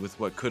opens with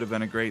what could have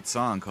been a great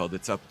song called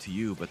It's Up to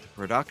You, but the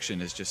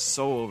production is just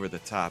so over the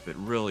top, it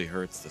really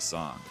hurts the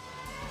song.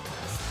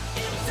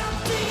 It's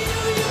up to you.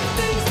 You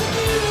things to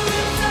do.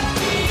 It's up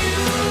to you.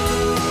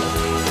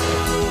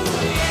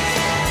 Yeah.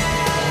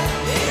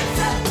 It's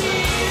up to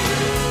you.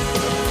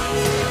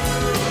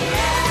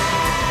 Yeah.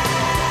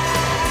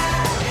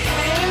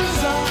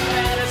 Hands on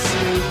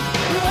attitude.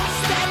 What's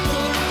that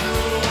gonna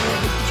prove?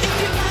 If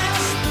you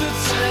pass the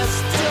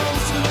test,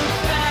 don't look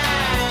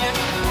back.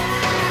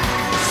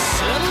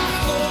 Settle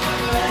for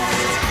the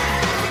best.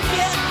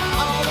 Forget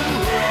all the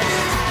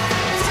rest.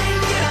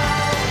 Take it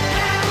all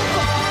now,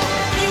 all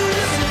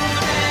use in the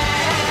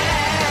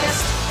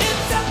past.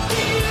 It's up to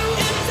you.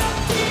 It's up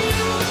to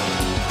you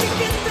to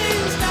get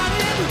things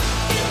started.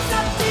 It's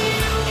up to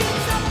you.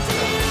 It's up to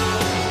you.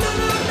 No,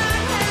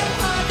 not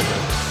half-hearted.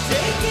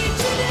 Take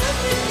each and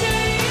every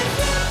day. It's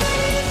up to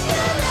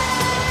you.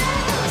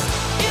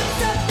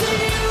 It's up to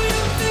you.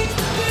 You things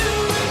to do.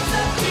 It's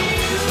up to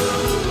you.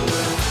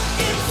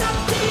 It's up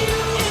to you.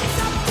 It's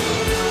up to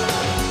you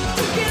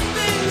to get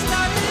things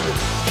started.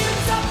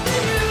 It's up to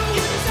you.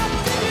 It's up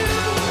to you.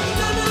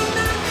 No,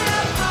 not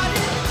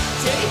half-hearted.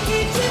 Take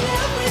each and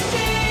every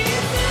day.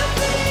 It's up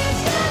to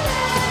you.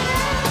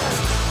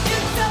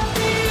 It's up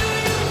to you.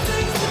 You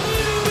things to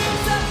do.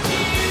 It's up to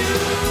you.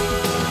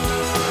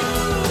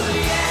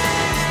 Yeah.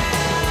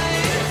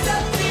 It's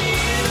up to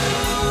you.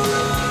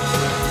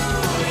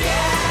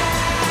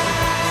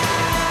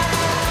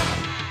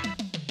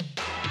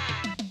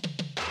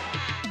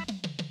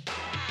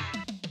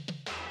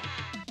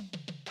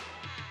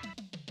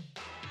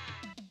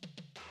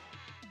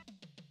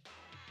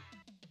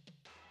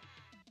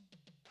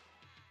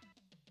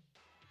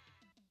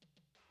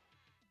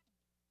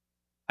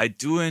 I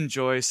do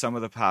enjoy some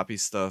of the poppy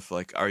stuff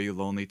like Are You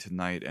Lonely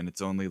Tonight and It's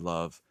Only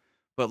Love,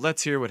 but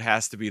let's hear what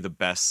has to be the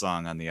best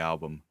song on the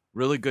album.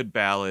 Really good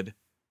ballad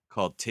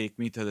called Take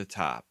Me to the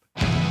Top.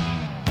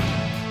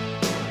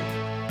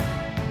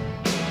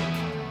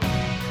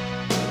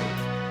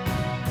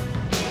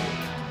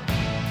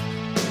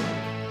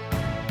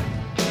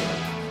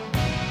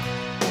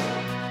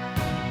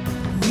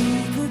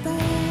 We go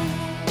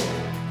back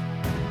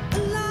a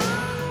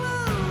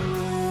long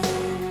way,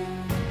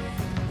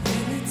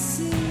 and it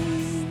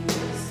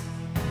seems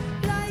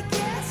like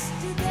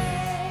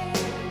yesterday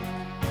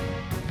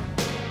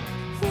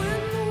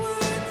when the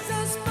words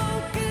are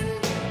spoken,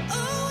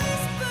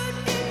 always whispered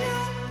in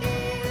your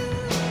ear.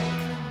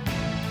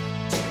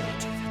 Take me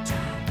to the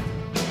top.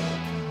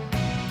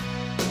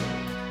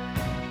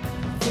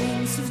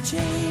 Things have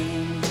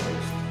changed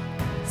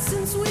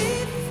since we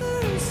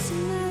first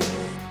met.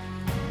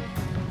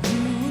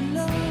 You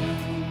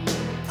alone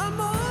are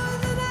more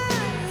than I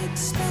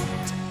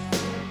expect,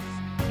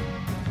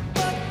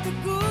 but the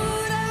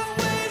good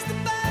outweighs the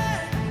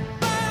bad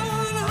by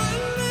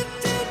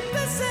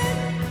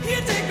 110%. You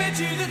take me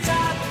to the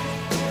top.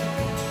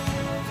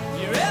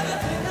 You're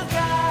everything I've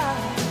got.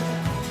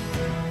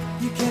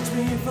 You catch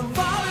me from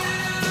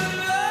falling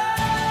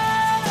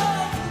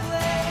all the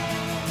way.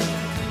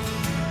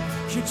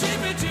 You take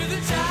me to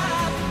the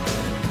top.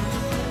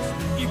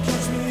 You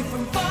catch me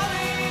from falling.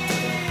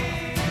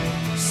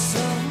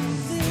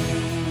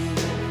 Something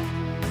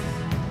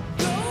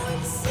go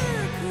in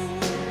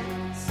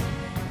circles.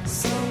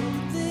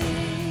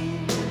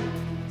 Something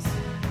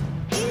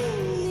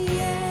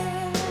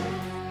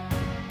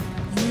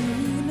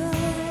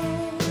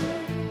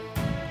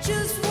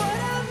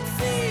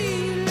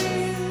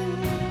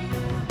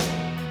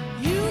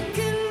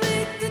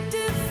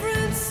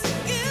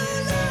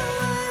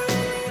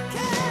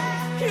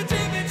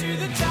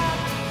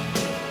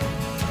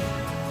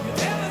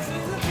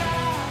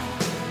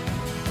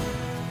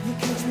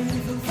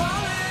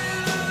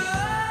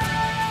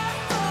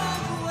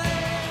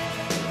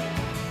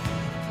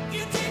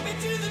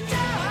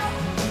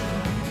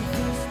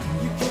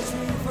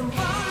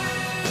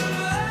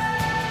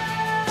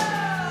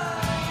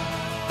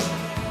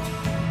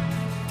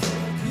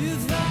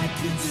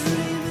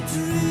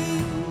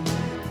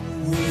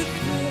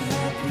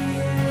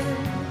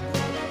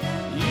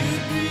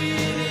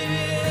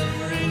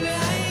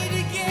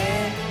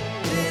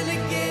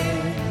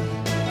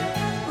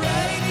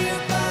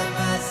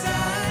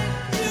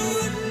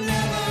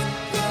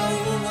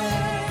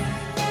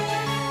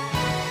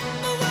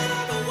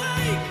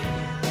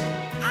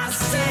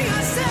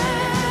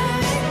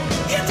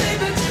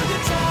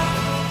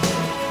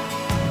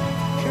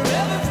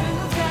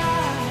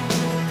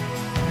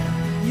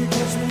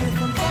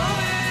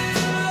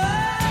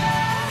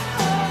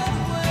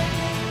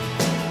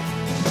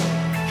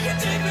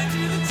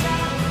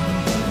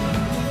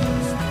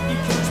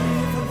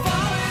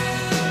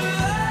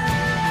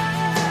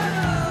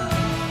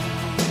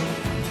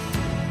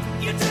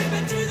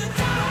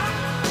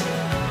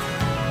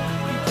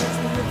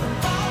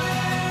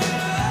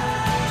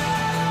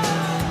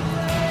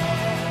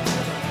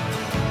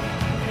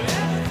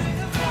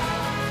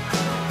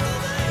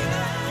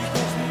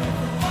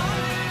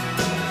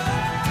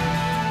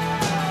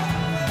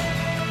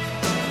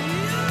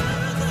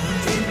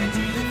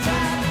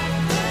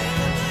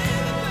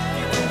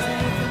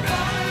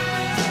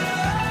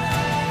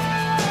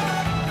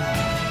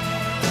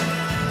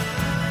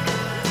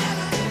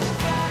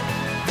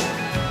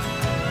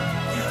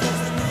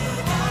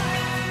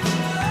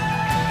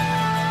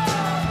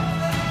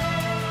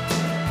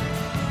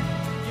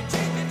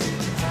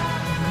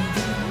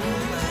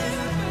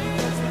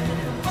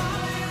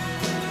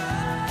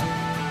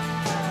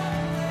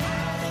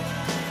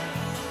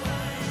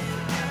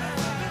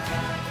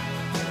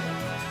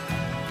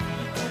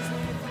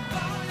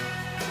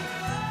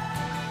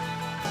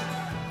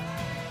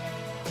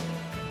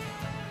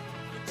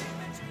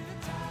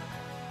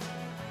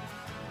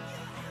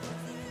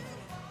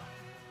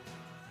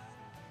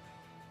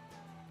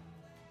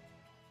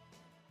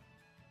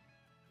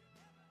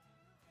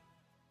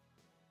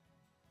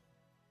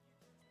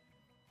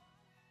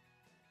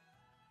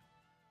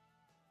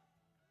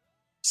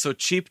So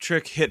Cheap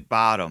Trick hit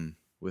bottom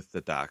with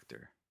The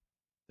Doctor.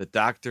 The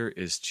Doctor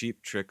is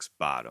Cheap Trick's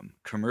bottom,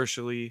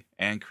 commercially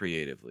and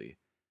creatively.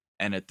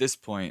 And at this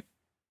point,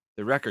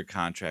 the record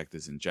contract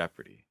is in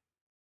jeopardy.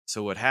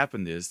 So what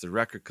happened is the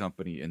record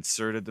company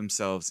inserted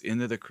themselves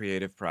into the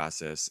creative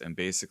process and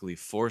basically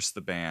forced the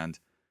band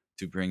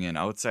to bring in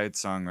outside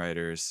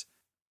songwriters.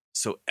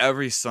 So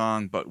every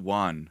song but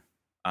one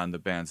on the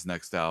band's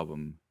next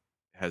album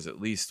has at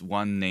least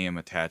one name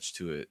attached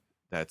to it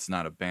that's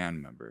not a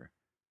band member.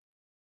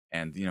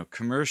 And,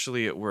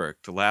 commercially it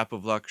worked. Lap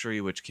of Luxury,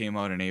 which came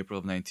out in April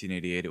of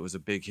 1988, it was a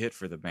big hit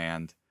for the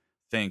band,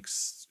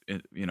 thanks,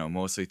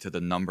 mostly to the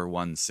number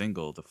one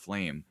single, The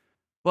Flame.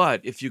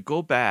 But if you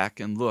go back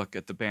and look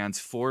at the band's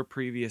 4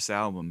 previous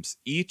albums,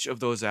 each of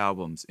those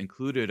albums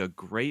included a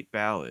great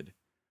ballad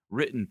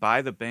written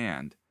by the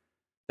band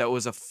that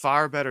was a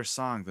far better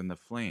song than The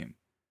Flame.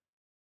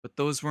 But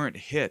those weren't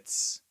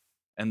hits,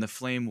 and The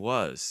Flame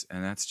was,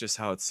 and that's just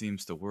how it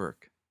seems to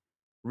work.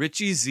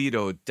 Richie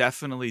Zito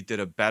definitely did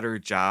a better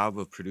job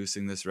of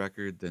producing this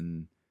record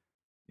than,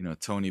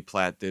 Tony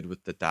Platt did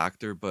with The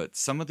Doctor, but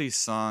some of these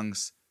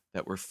songs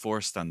that were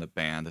forced on the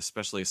band,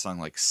 especially a song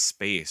like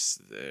Space,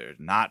 they're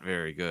not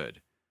very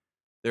good.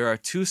 There are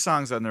 2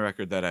 songs on the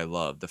record that I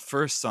love. The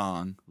first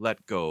song,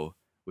 Let Go,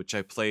 which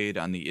I played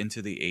on the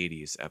Into the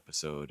 80s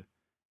episode,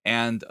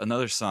 and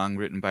another song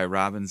written by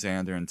Robin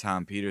Zander and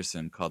Tom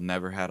Peterson called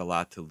Never Had a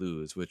Lot to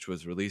Lose, which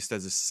was released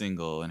as a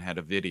single and had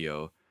a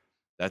video.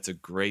 That's a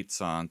great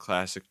song,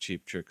 classic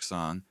Cheap Trick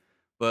song.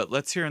 But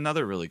let's hear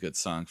another really good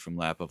song from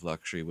Lap of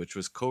Luxury, which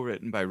was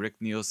co-written by Rick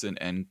Nielsen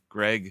and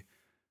Greg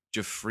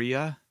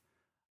Giuffria.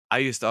 I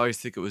used to always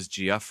think it was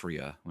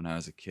Giuffria when I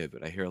was a kid,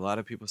 but I hear a lot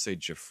of people say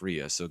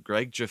Giuffria. So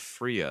Greg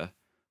Giuffria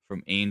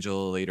from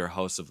Angel, later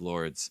House of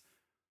Lords.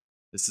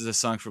 This is a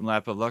song from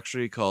Lap of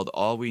Luxury called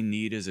All We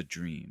Need Is a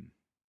Dream.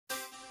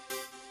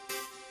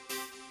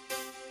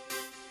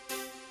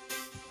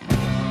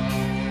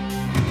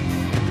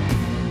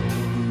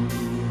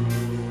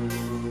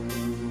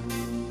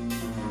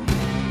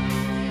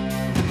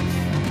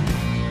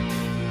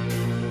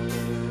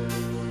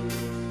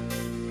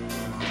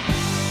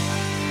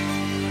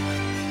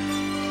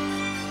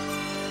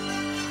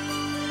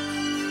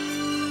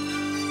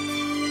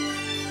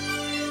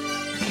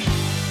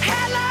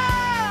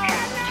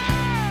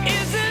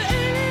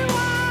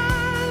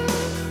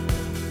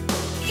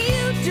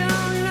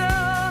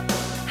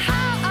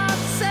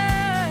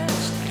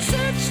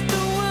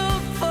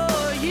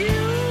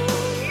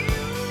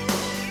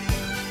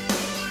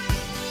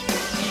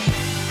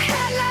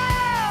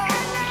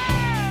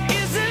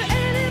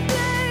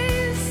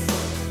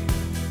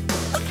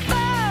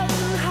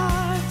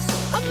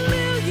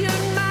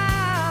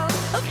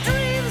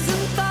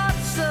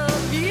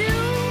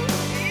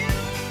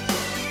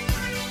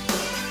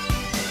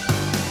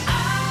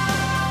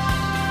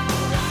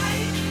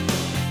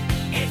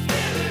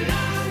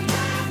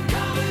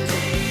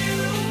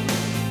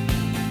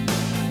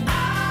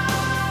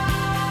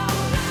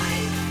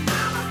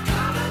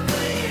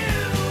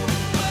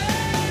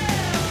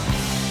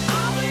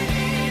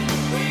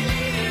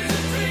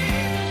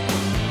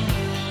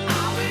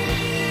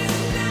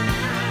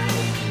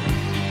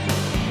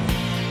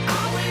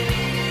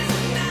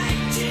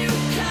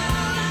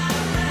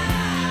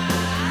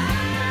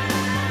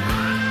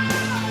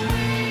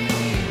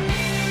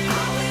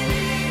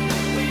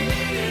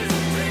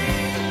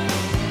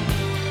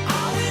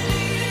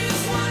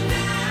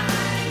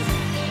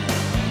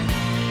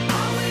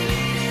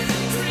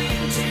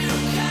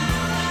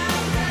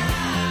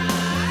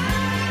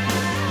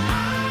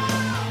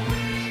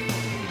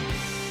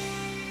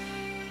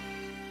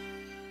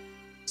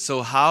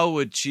 So how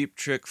would Cheap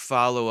Trick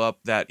follow up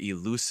that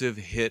elusive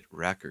hit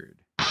record?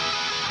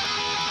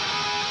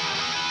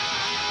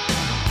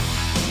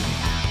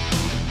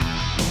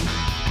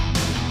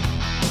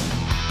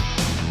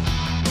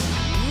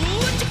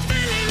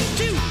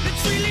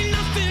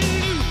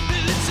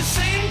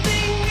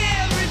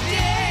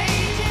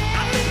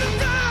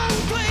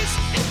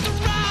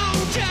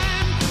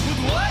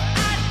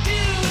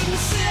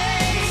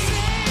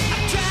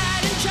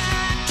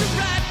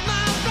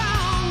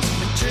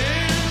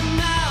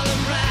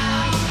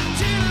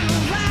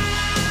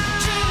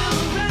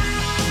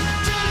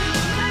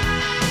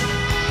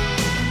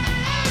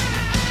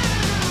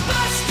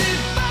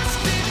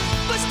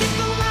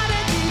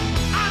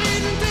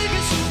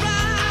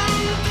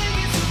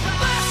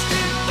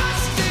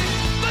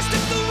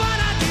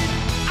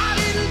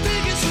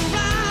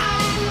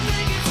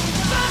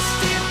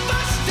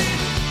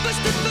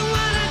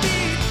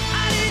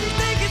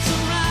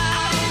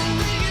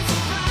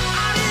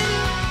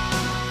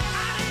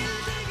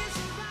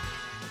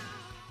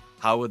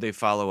 How would they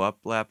follow up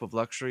Lap of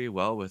Luxury?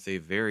 Well, with a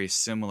very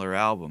similar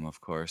album,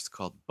 of course,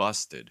 called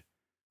Busted,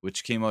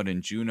 which came out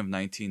in June of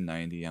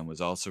 1990 and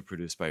was also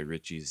produced by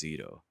Richie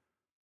Zito.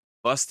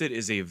 Busted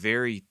is a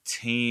very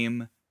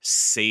tame,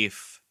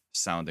 safe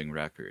sounding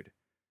record.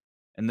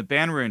 And the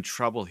band were in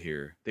trouble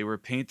here. They were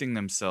painting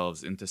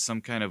themselves into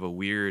some kind of a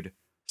weird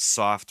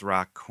soft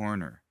rock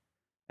corner.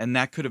 And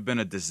that could have been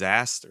a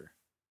disaster.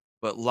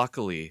 But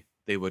luckily,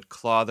 they would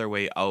claw their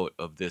way out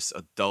of this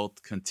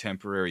adult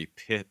contemporary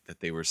pit that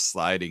they were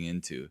sliding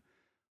into.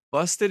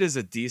 Busted is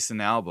a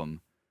decent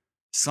album.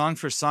 Song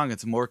for song,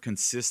 it's more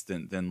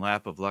consistent than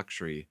Lap of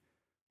Luxury,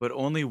 but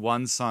only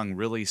one song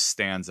really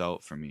stands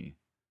out for me.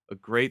 A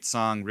great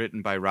song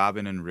written by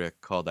Robin and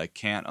Rick called I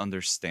Can't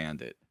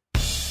Understand It.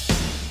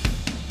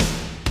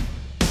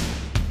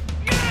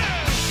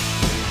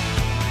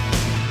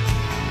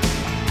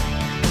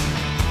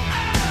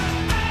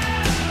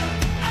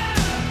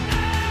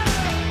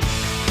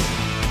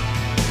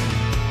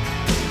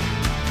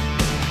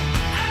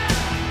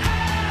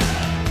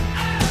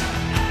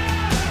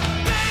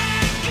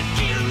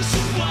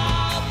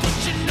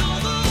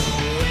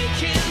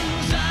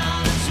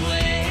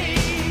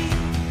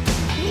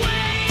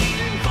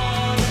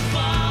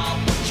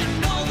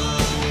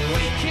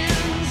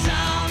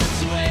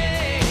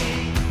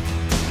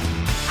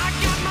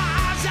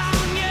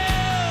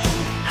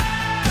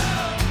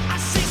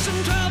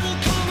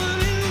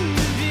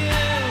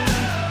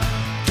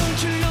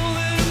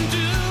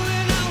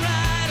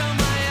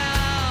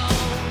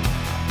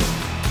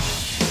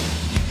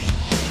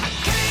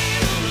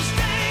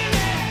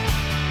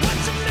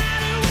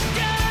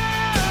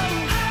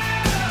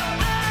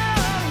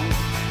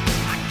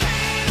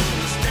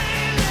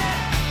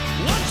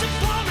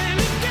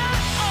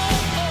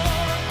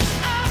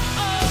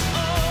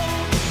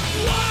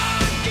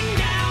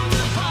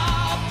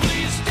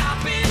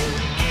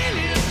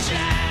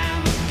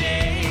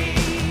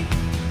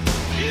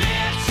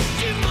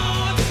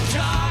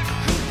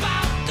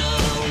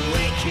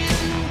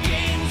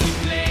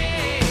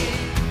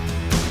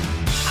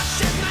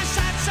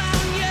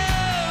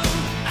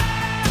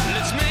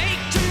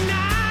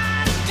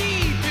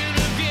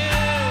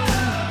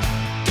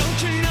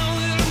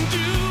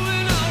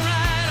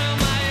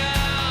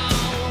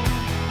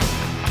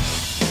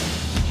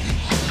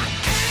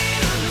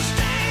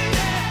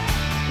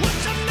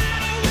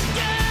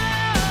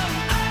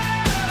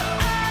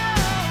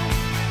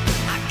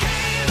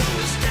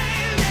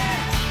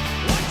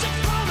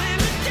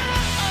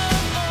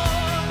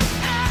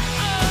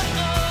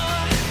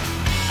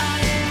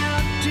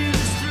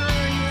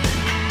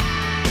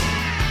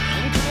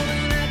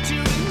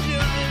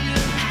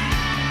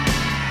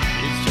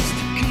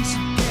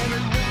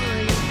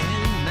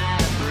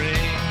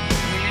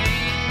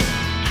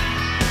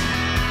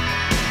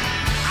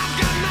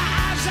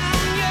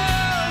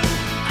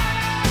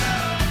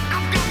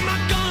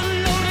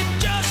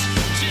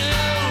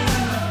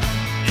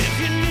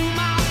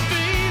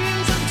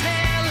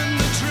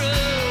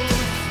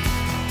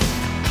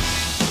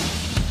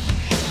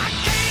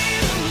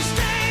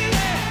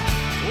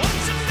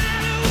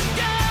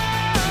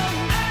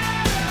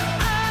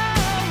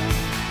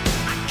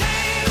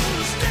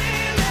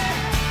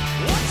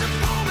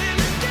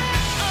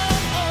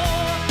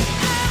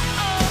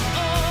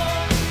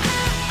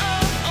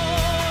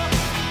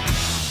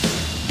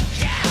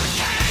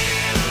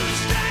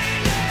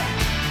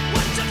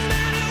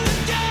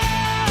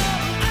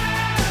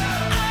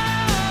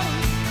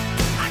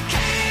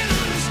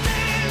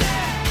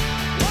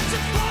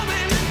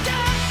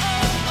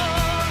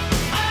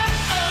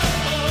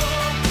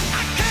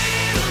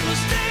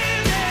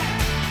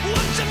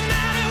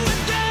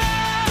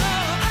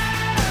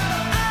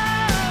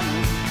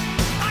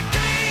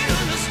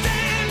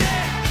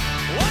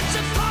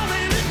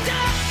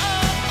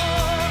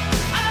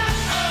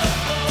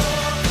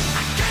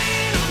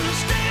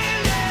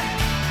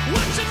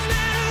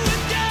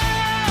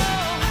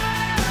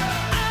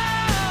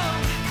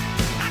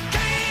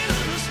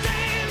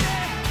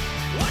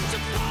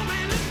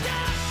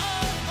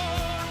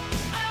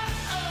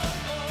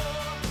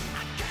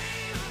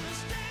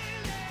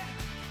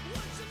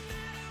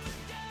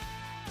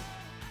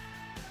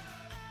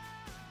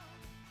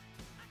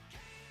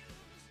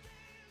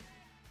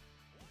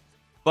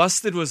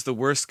 Busted was the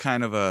worst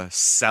kind of a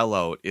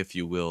sellout, if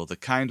you will, the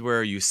kind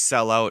where you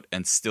sell out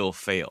and still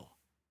fail.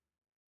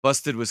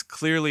 Busted was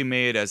clearly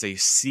made as a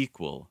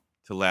sequel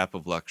to Lap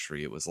of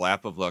Luxury. It was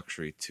Lap of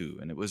Luxury 2,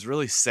 and it was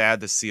really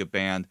sad to see a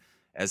band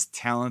as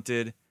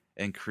talented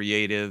and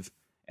creative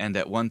and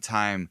at one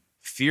time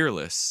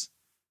fearless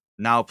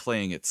now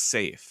playing it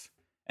safe.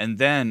 And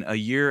then, a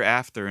year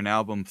after an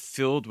album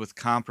filled with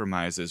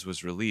compromises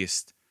was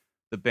released,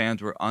 the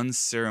band were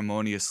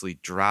unceremoniously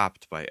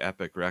dropped by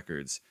Epic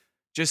Records,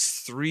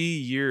 just 3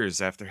 years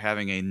after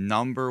having a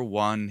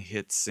 #1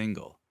 hit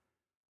single.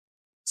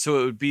 So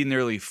it would be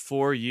nearly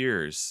 4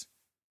 years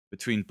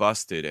between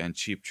Busted and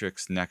Cheap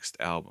Trick's next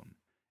album.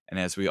 And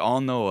as we all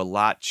know, a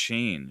lot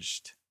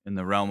changed in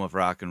the realm of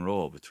rock and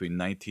roll between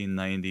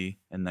 1990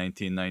 and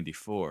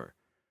 1994.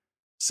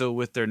 So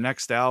with their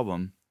next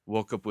album,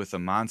 Woke Up With a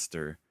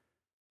Monster,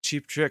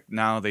 Cheap Trick,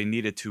 now they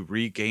needed to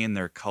regain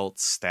their cult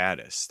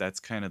status. That's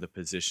kind of the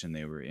position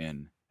they were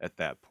in at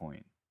that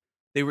point.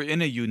 They were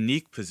in a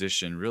unique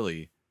position,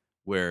 really,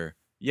 where,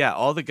 yeah,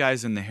 all the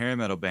guys in the hair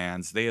metal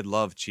bands, they had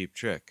loved Cheap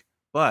Trick,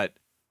 but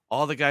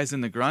all the guys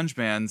in the grunge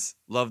bands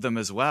loved them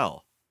as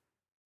well.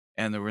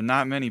 And there were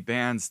not many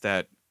bands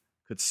that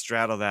could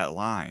straddle that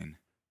line.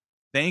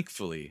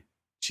 Thankfully,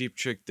 Cheap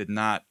Trick did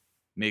not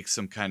make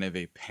some kind of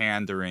a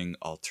pandering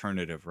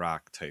alternative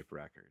rock type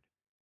record.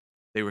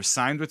 They were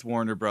signed with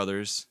Warner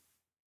Brothers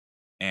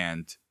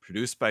and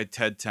produced by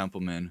Ted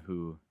Templeman,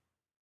 who,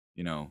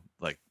 you know,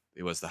 like,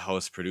 it was the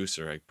house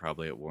producer,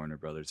 probably at Warner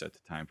Brothers at the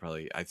time.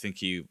 I think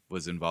he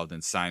was involved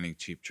in signing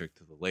Cheap Trick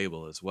to the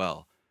label as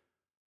well.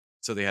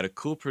 So they had a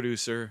cool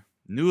producer,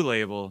 new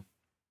label,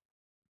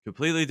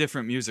 completely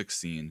different music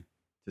scene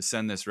to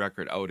send this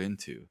record out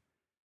into.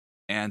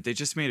 And they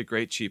just made a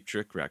great Cheap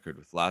Trick record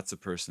with lots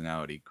of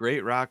personality.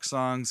 Great rock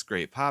songs,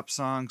 great pop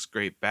songs,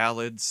 great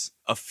ballads.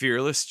 A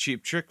fearless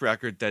Cheap Trick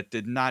record that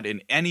did not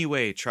in any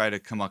way try to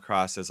come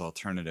across as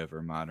alternative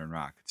or modern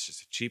rock. It's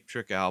just a Cheap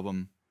Trick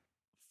album,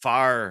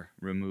 far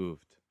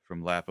removed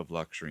from Lap of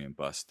Luxury and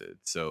Busted.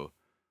 So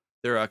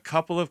there are a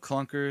couple of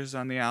clunkers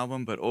on the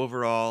album, but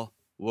overall,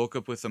 Woke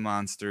Up With a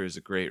Monster is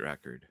a great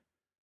record.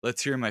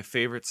 Let's hear my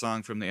favorite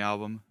song from the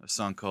album, a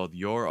song called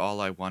You're All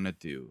I Wanna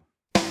Do.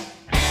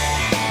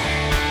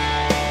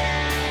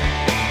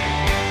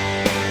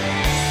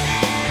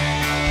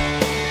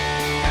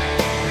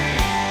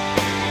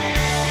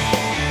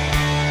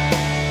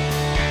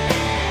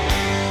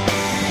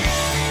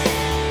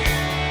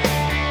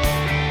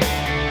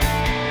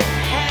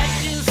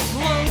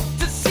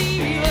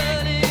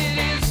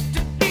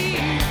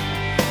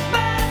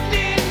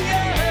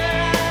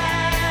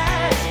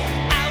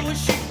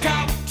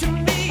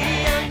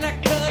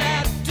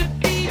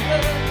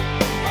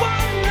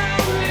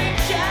 Lonely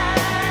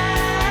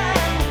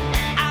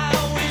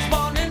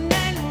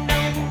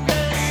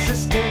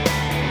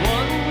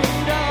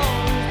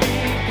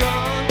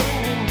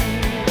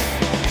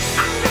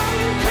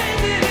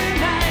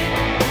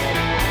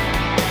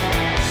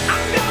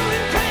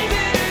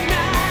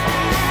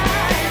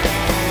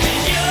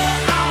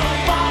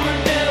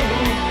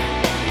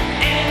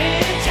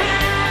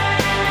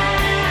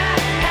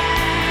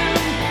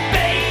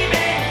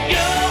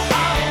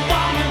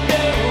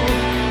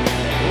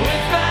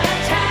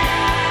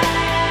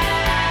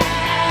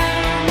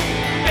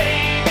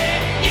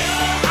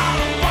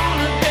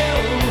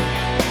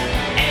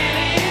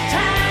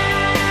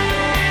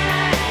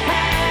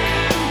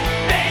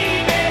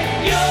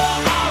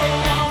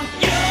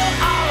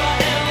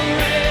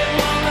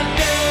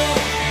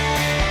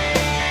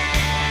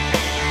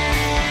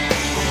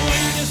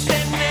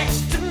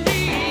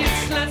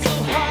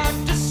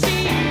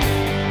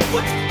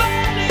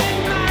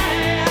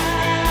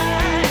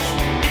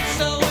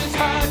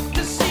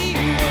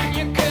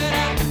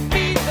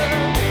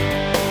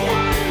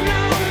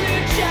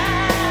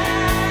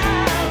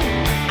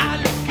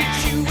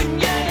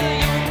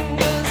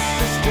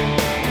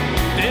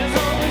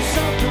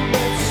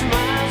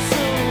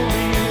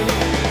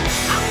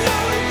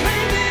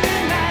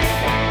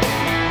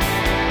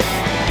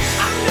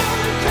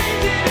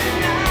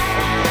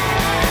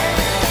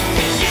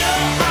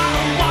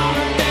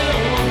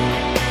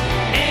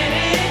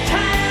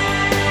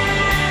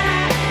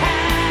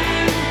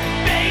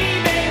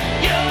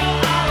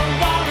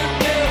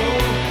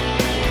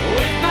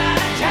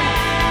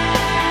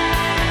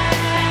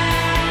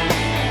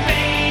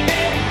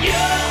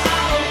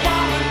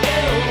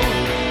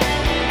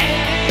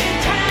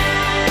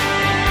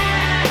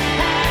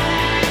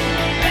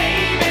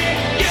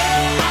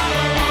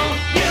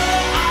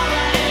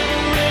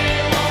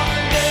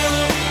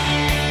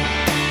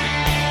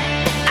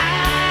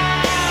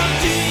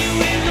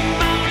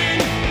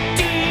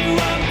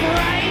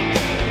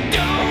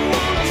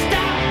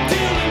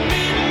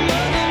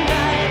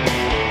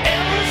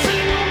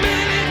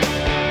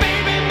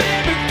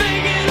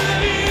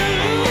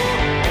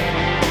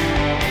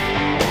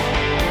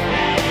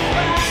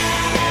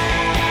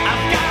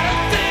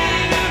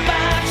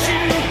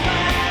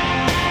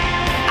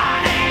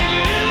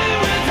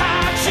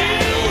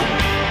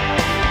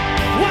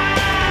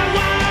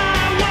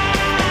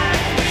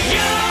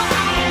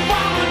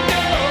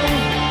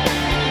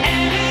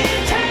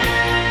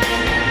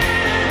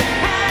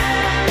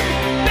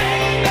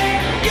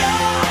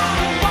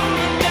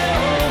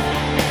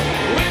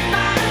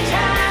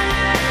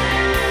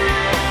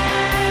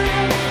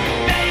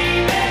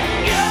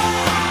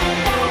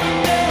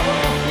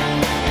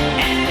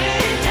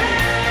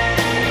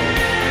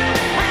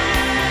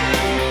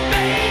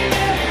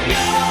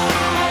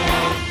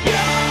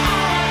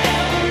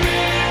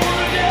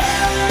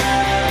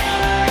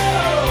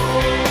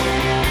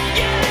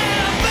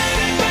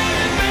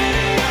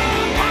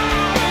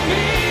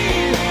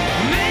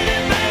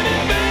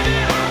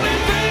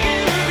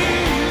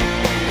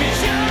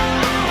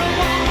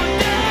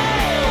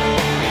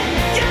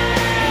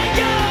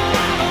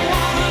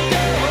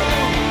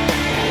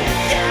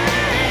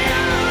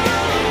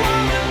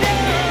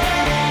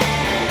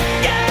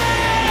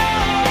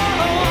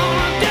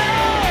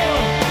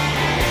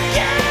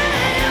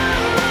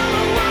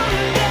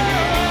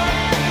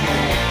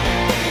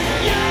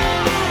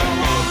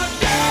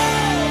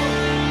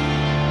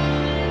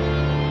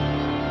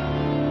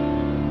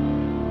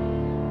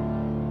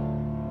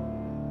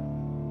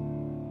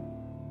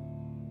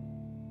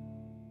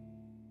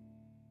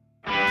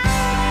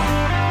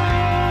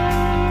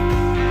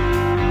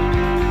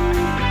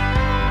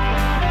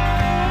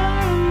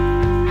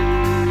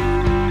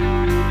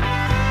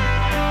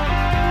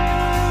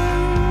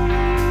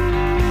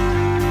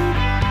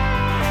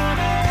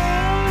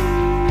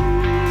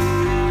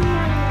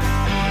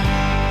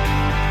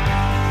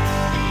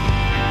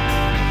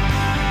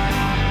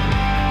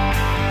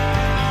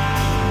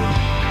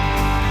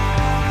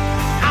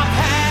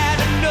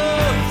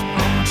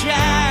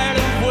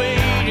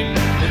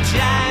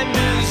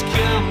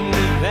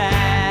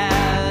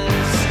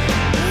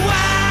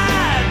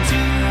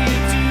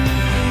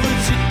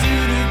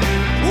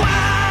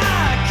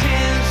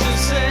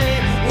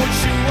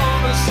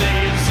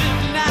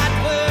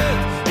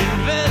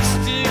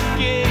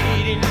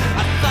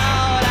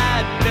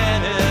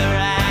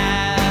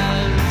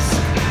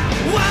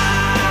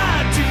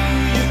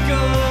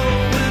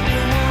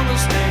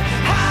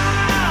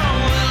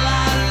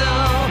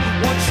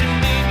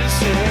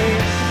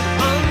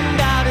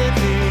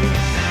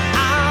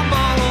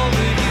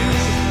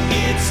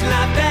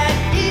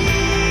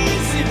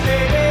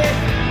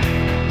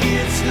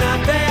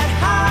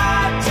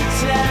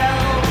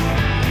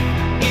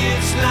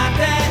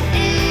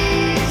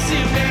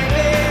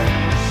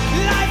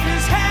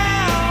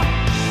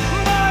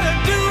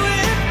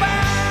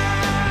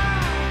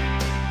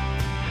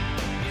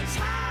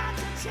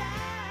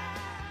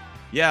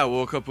Yeah,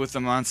 Woke Up With a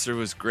Monster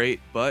was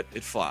great, but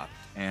it flopped,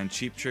 and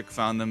Cheap Trick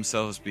found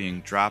themselves being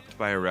dropped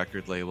by a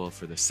record label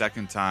for the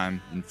second time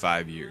in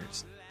 5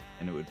 years,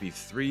 and it would be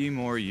 3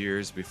 more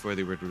years before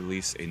they would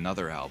release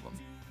another album,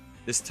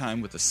 this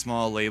time with a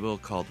small label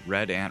called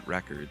Red Ant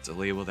Records, a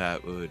label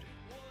that would,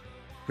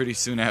 pretty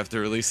soon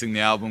after releasing the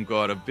album,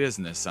 go out of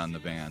business on the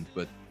band.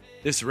 But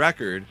this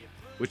record,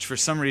 which for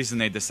some reason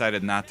they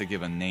decided not to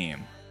give a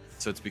name,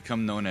 so it's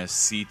become known as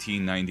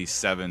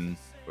CT97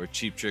 or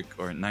Cheap Trick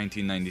or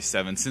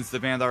 1997, since the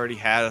band already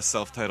had a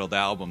self-titled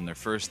album, their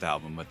first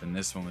album, but then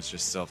this one was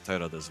just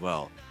self-titled as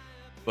well.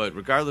 But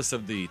regardless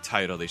of the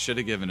title, they should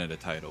have given it a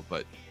title.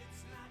 But,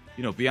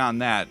 you know,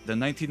 beyond that, the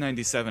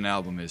 1997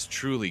 album is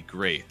truly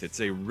great.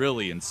 It's a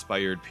really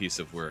inspired piece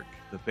of work.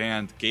 The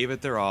band gave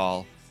it their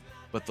all,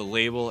 but the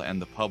label and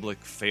the public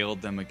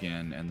failed them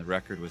again, and the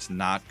record was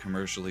not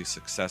commercially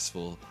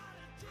successful.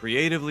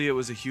 Creatively, it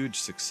was a huge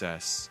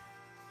success,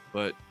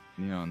 but,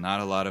 you know,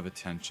 not a lot of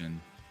attention.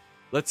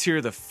 Let's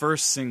hear the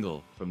first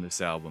single from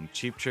this album,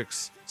 Cheap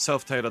Trick's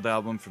self-titled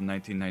album from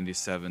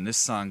 1997. This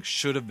song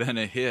should have been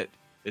a hit.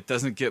 It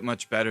doesn't get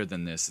much better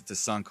than this. It's a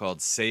song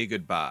called Say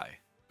Goodbye.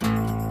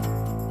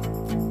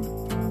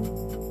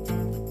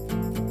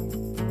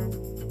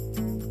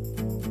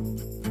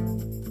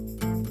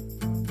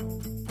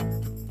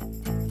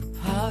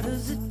 How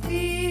does it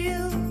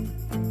feel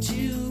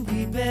to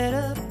be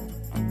better?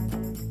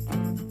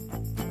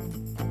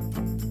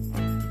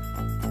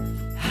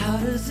 How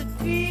does it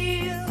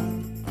feel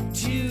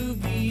to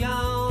be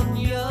on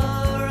your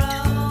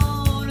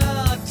own?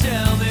 Oh,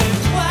 tell me,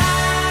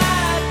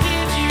 why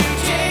did you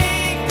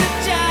take the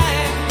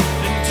time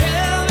and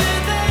tell me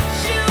that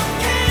you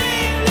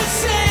came to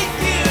say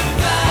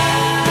goodbye?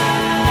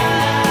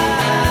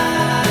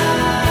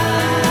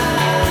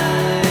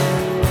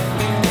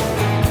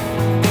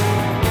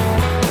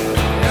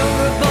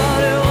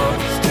 Everybody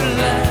wants to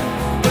laugh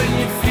when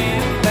you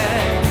feel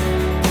bad.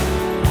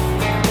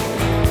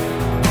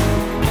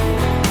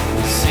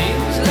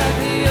 Seems like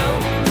the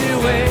only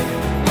way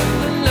when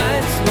the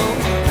nights won't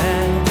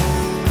pass.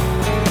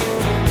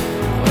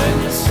 When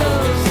you're so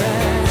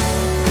sad,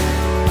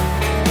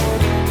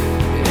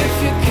 if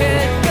you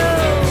can't go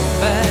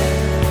back,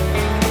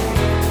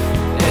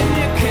 and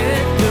you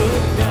can't go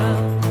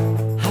down,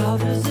 how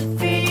does it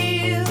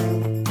feel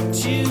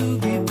to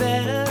be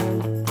better?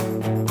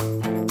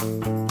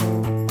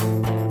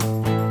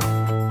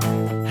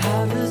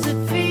 How does it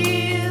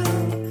feel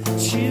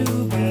to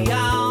be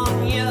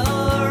on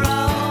your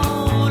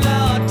own?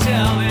 Oh,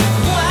 tell me,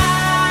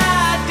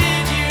 why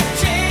did you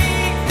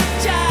take the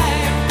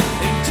time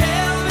and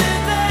tell me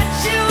that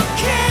you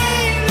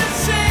came to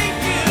say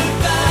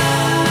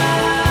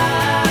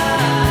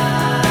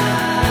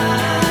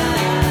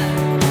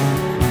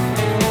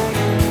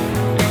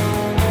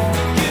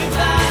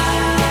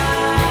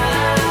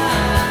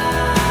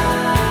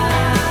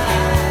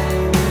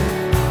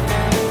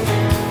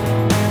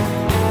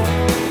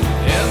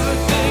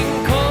Everything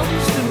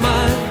comes to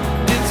mind,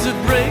 it's a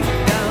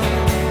breakdown.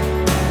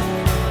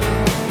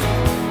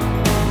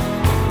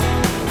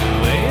 The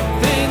way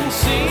things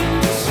seem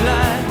to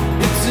slide,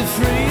 it's a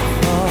free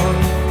fall.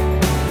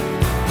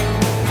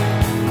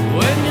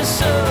 When you're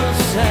so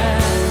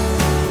sad,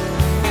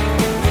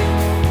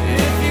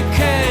 if you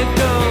can't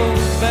go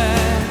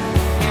back,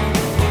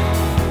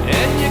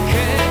 and you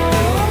can't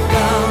go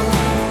down.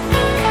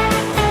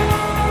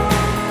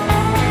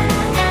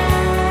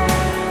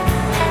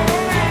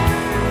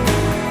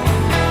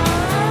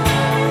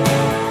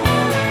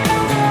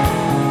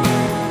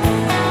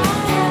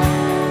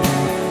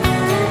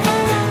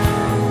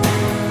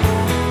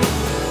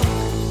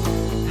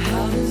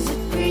 How does it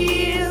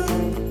feel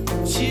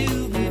to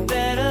be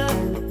better?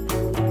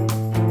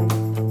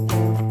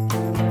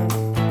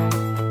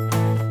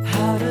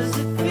 How does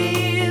it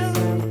feel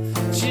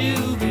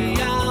to be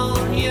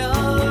on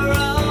your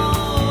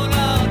own?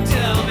 Oh,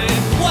 tell me,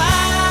 why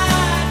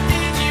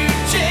did you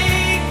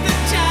take the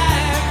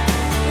time,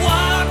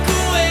 walk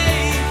away,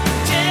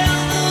 tell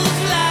those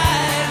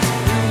lies?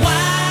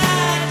 Why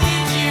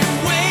did you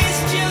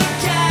waste your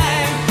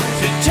time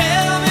to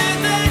tell me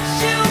that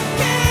you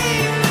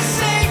came to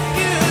say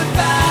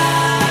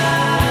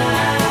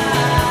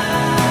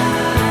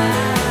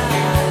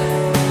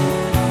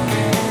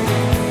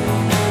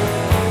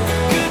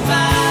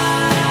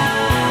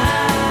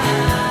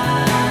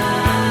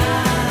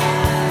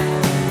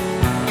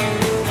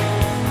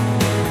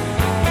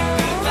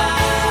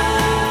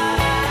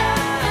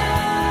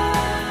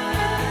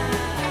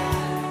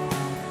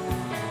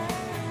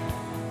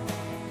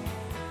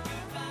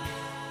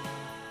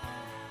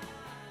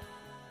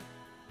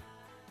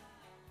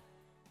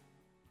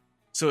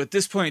So at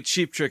this point,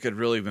 Cheap Trick had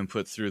really been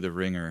put through the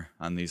ringer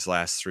on these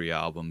last 3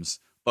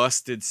 albums.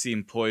 Busted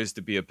seemed poised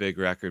to be a big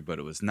record, but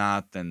it was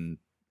not. Then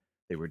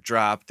they were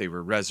dropped. They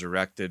were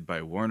resurrected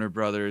by Warner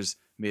Brothers,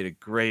 made a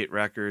great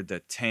record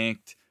that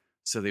tanked.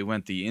 So they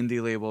went the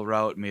indie label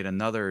route, made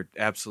another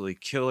absolutely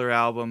killer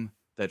album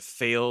that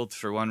failed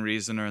for one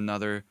reason or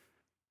another.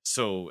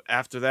 So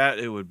after that,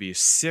 it would be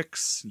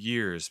 6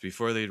 years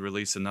before they'd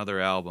release another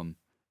album.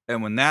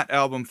 And when that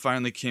album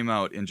finally came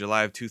out in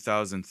July of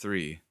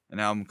 2003, an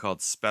album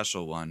called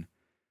Special One,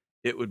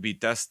 it would be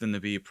destined to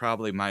be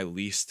probably my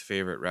least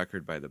favorite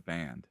record by the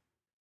band.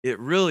 It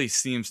really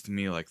seems to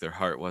me like their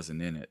heart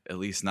wasn't in it, at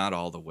least not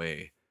all the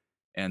way.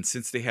 And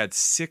since they had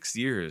 6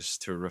 years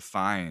to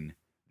refine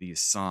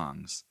these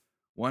songs,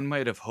 one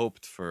might have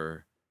hoped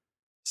for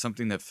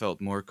something that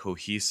felt more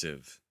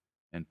cohesive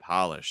and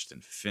polished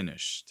and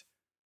finished.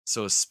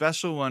 So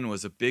Special One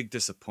was a big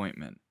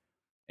disappointment,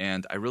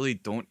 and I really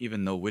don't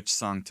even know which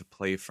song to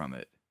play from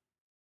it.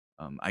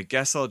 I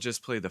guess I'll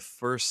just play the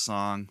first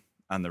song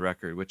on the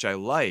record, which I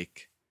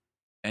like,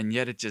 and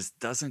yet it just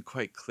doesn't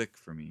quite click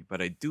for me,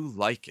 but I do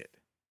like it.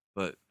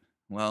 But,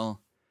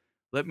 well,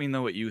 let me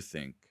know what you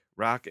think.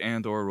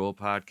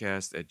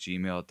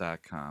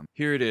 rockandorrollpodcast@gmail.com.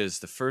 Here it is,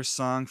 the first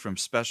song from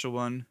Special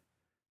One,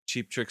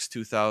 Cheap Trick's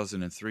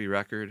 2003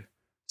 record, a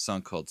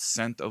song called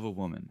Scent of a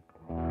Woman.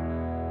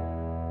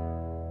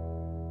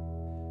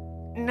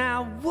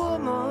 Now,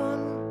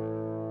 woman,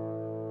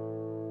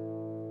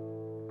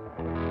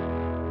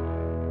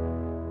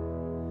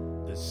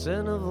 the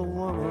scent of a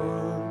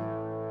woman.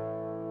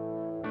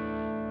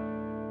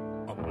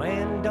 A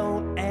man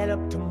don't add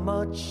up to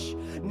much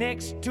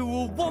next to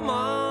a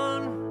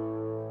woman.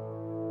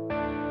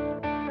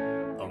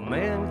 A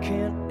man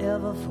can't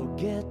ever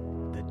forget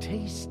the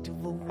taste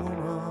of a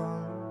woman.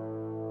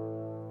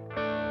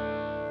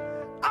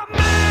 A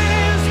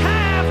man is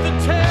half the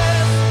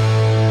test.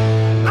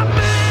 A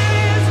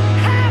man is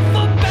half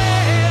the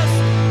best.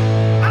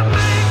 A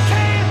man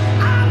can't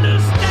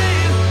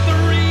understand the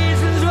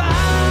reasons why.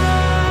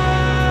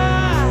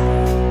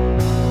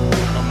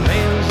 A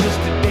man's just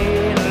a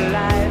day in the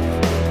life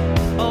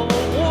of a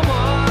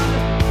woman.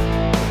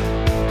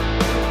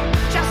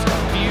 Just a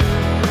few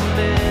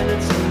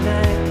minutes a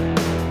night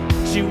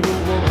to a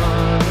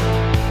woman.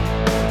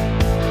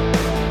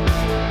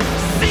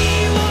 See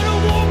what a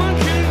woman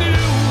can do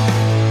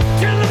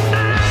to the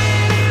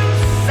mind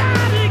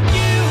inside of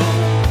you.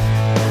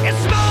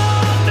 It's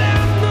more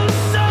than the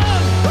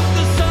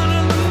sun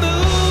and the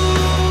moon.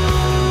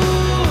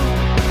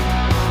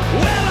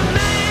 Well, a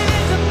man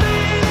is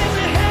a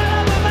hell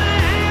of a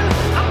man.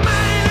 A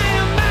man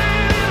ain't a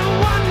man in a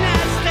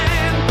one-night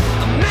stand.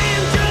 A man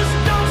just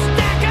don't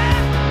stack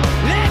up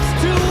next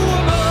to a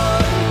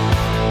woman.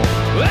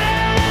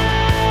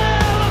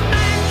 Well, a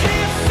man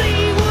can't see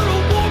what a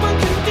woman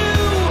can do.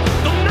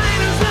 The man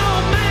is no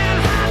man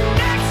hot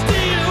next to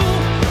you.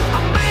 A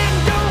man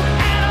don't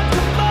add up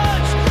to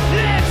much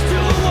next to a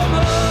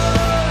woman.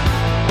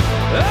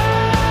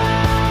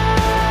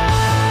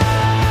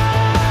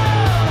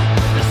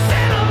 The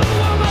scent of a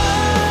woman.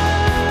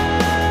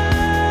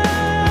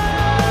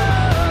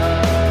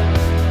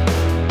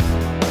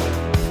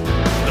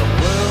 The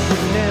world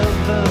would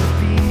never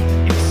be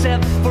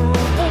except for a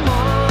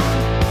woman.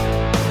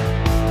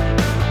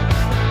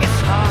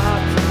 It's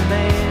hard for a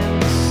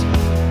man to see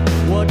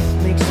what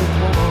makes a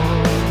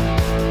woman.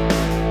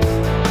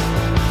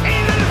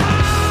 Ain't it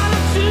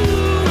hard to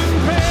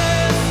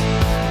impress?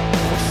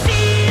 She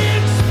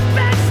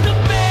expects the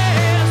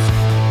best.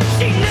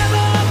 She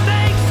never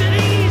makes it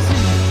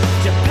easy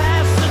to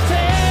pass the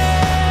test.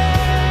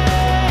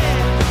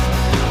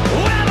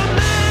 Well, a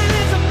man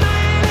is a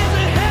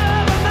hell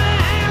of a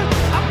man.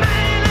 A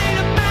man ain't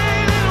a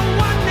man in a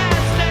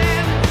one-night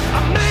stand.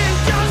 A man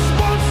just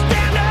won't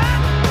stand up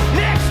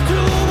next to a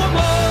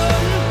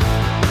woman.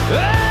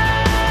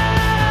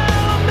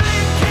 Well, a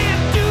man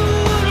can't do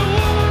what a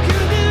woman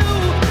can do.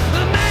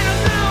 The man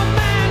is no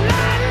man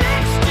right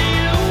next to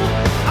you.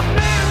 A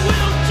man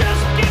will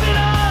just give it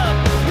up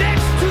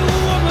next to a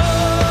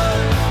woman.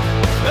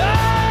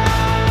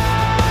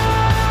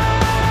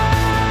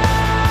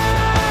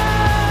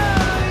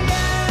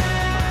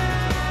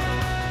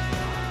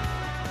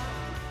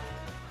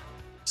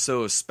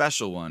 So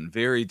Special One,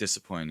 very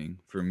disappointing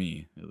for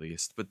me, at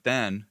least. But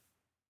then,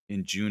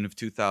 in June of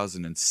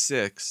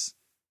 2006,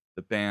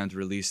 the band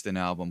released an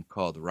album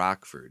called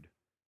Rockford.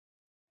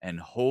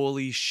 And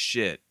holy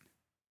shit,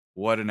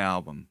 what an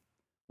album.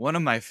 One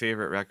of my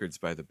favorite records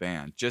by the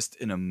band. Just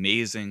an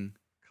amazing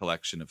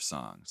collection of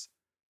songs.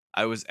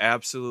 I was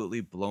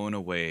absolutely blown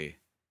away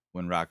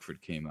when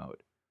Rockford came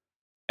out.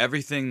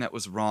 Everything that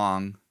was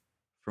wrong,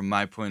 from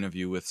my point of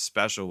view, with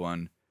Special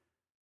One,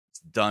 is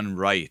done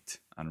right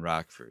on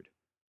Rockford.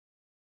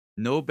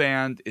 No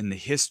band in the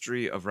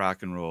history of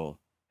rock and roll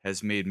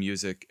has made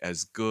music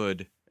as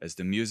good as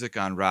the music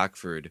on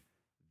Rockford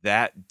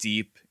that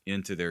deep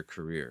into their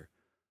career.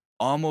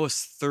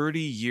 Almost 30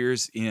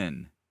 years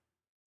in,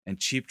 and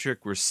Cheap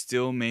Trick were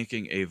still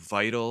making a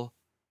vital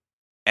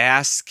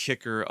ass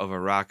kicker of a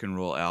rock and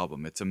roll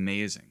album. It's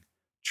amazing.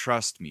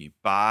 Trust me,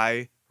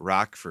 buy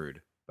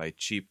Rockford by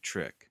Cheap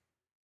Trick.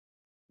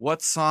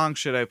 What song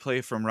should I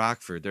play from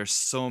Rockford? There's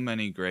so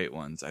many great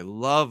ones. I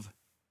love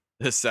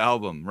this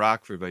album,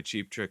 Rockford by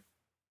Cheap Trick.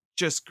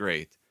 Just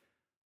great.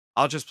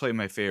 I'll just play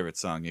my favorite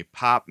song, a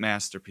pop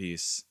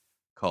masterpiece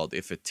called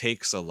If It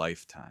Takes a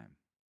Lifetime.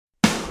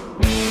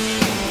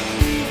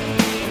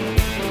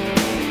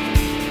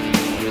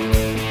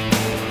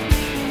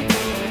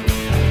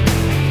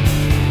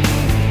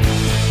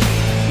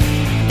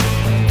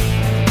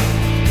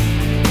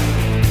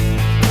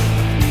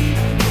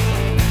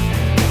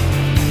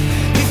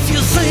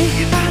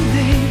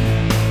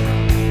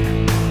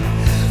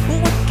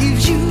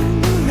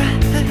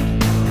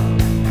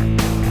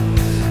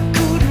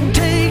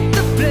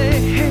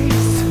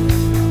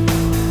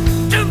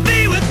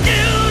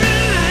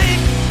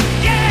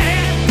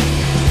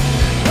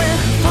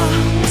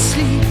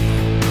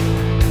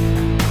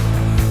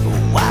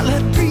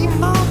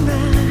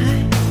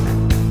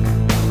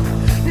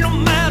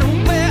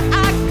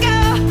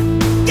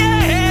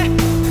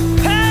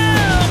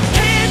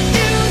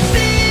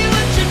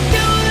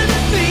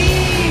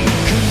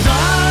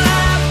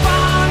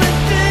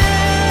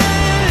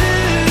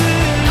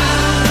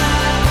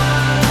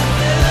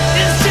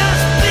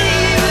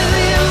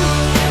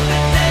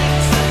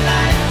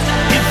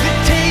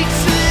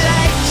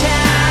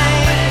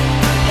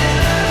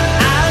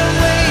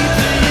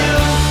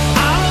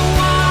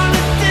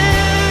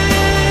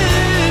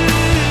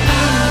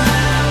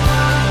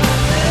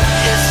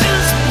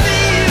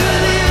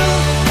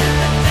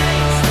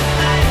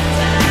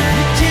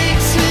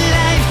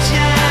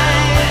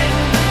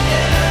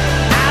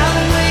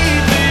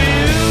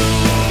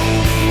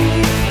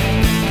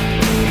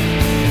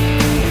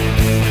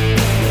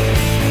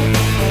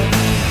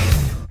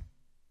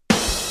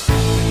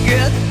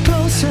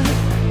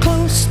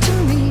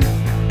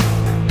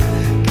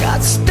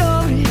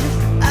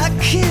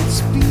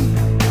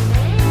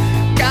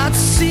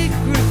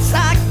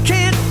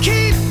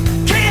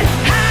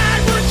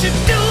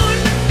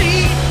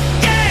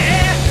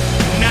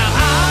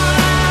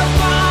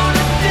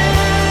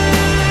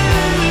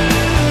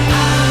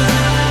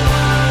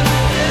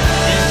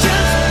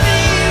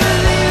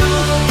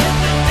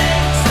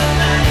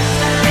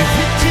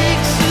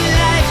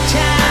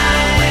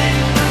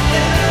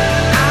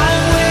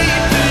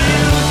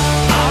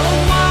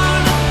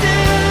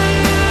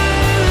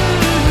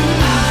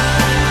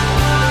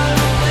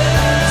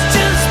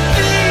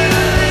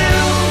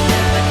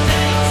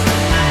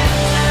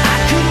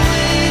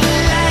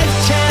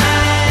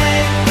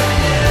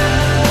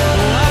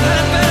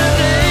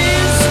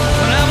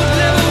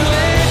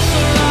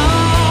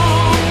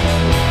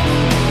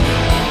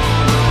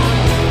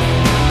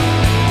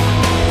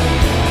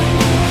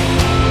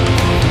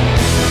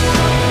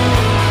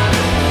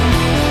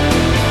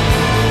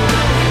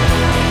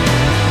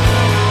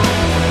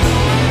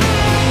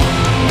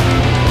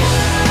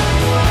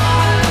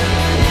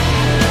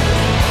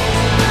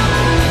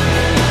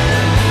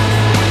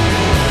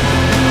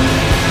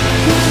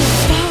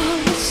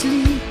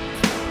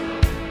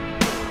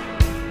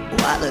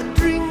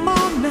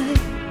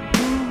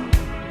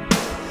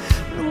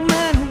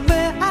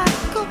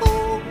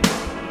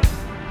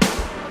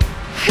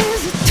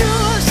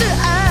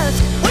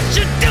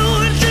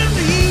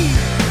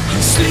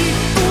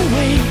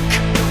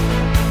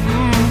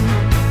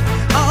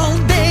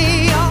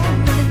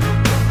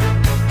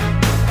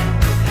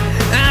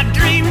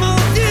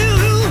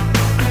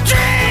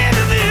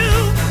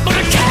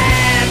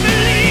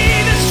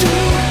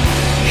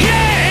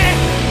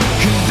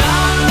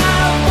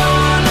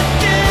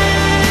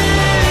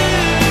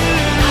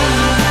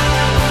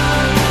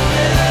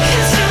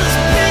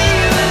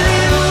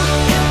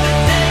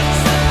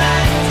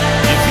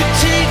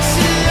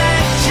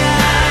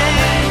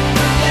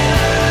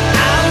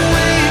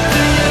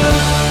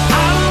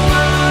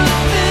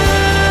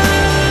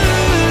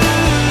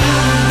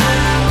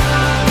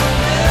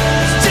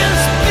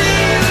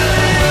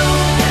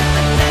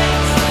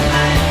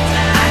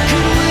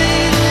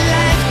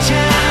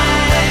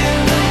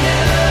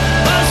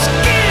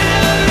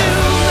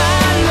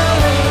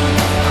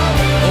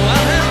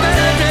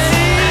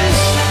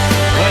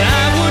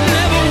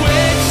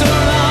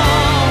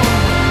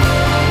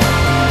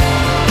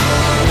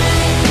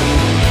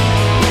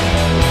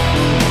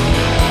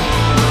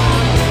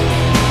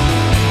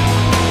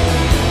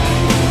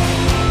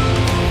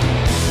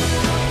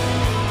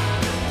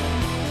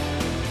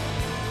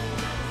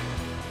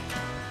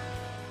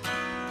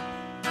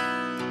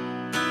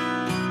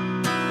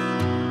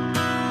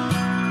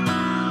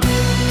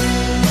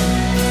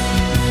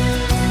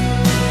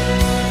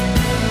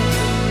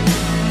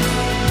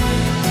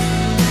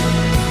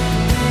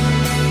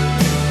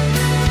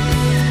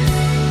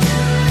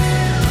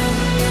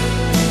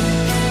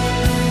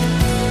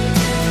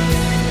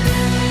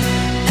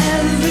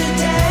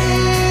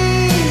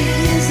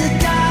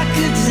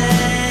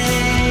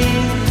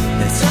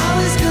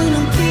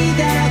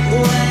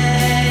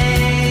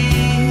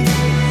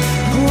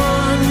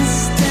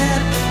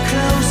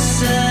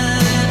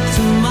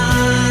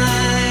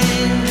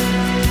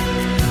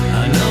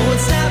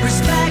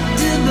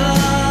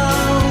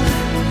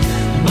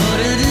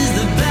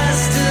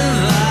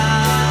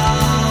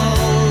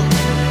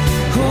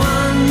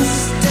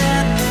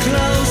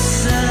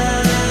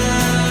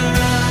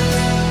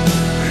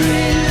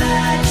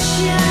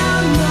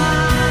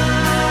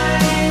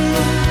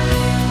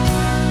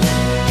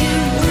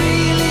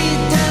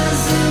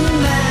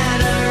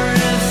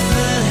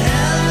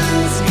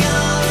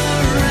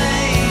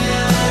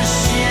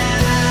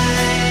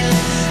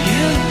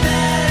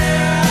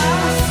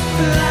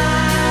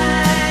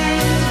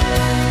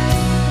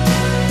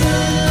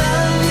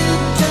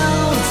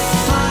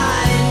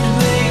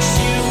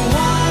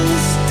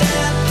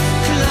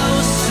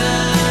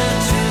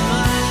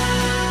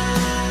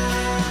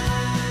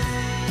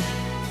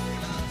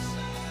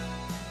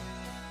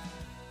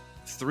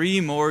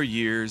 4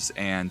 years,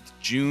 and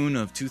June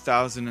of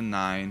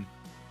 2009,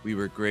 we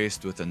were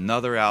graced with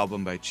another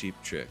album by Cheap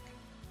Trick.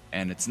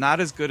 And it's not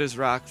as good as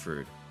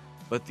Rockford,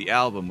 but the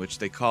album, which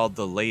they called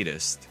The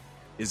Latest,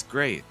 is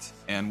great.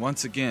 And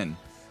once again,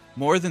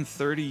 more than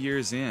 30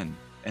 years in,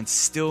 and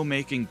still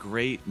making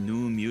great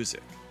new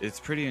music. It's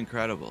pretty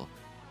incredible.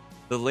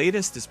 The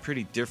Latest is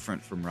pretty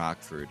different from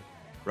Rockford.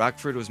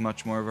 Rockford was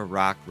much more of a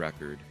rock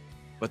record,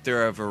 but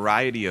there are a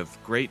variety of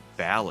great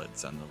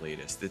ballads on The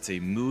Latest. It's a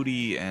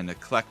moody and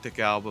eclectic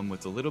album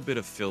with a little bit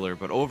of filler,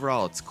 but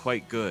overall it's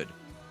quite good.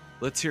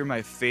 Let's hear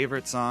my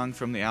favorite song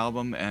from the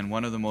album and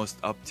one of the most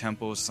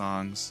up-tempo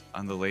songs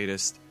on The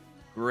Latest.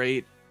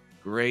 Great,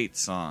 great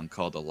song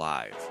called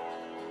Alive.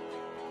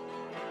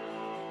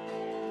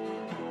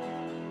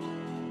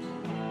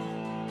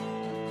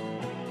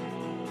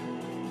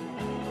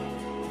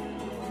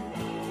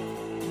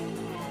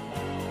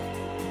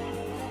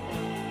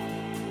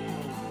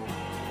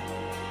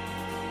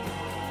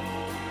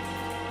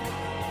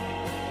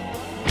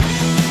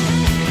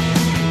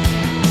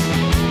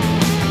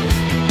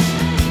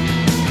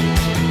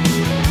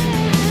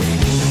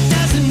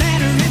 Doesn't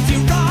matter if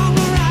you're wrong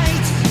or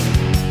right.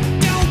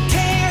 Don't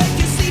care if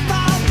you sleep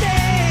all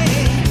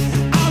day.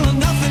 All or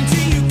nothing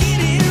till you get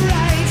it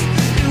right,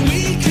 and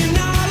we can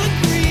all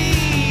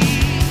agree.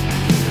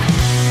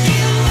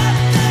 Give up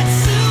that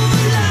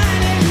silver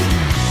lining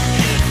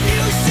if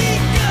you see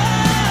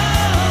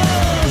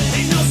gold.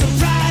 Ain't no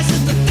surprise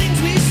at the things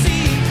we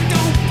see.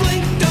 Don't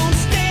blink, don't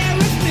stare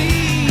at me.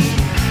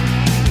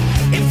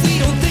 If we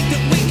don't think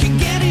that we can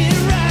get it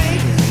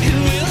right, and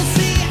we'll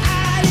see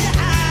eye to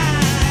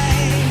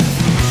eye.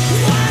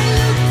 Why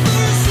look for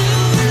a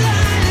silver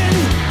lining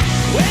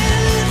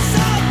when it's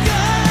all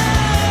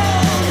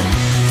gold?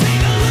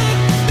 Take a look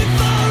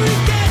before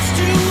it gets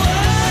too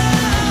old.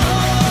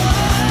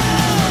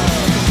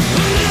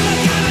 We're never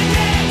gonna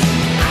get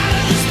out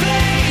of this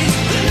place.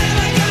 We're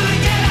never gonna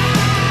get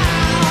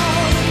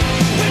out.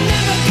 We're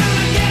never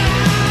gonna get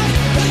out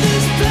of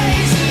this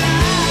place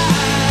alive.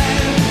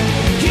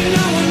 You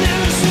know we'll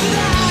never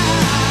survive.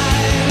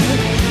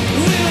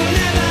 We'll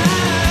never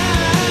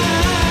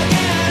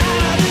get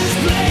out of this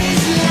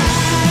place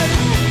alive.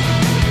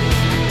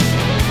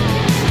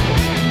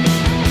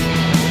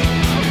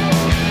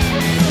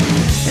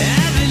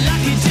 I've been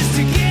lucky just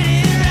to get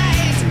it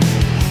right.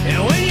 And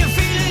when you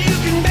feel it, you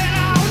can bet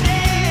all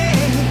day.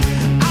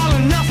 All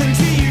or nothing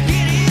till you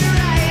get it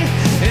right.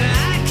 And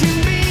I can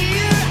be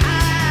your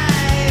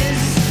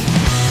eyes.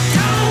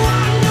 Don't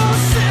want no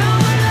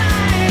silver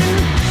lining.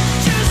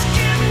 Just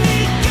give me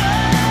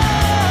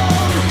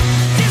gold.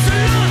 Just a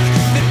look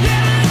that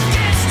never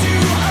gets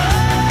too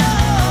old.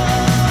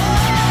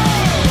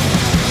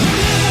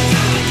 We're never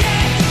gonna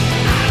get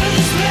out of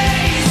this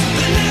place.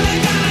 We're never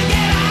gonna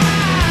get out.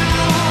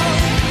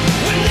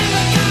 We're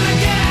never gonna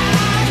get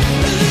out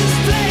of this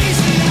place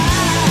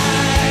alive.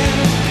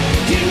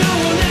 You know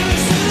we'll never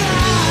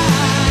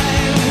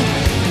survive.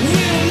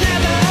 We'll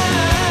never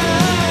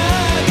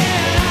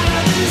get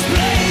out of this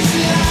place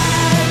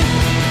alive.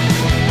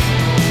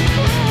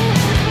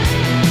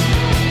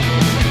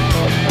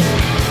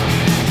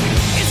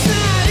 It's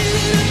not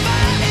easy to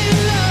fall in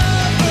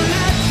love or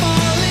not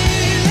fall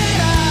in at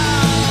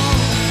all.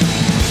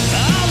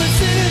 All that's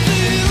in it for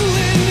you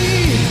and me,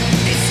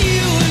 it's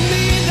you and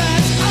me,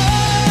 that's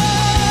all.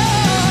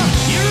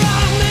 You're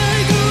all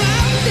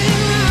merry-go-round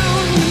and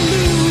round,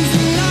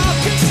 losing all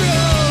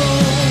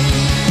control.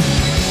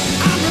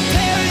 I'm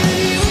preparing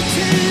you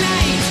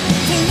tonight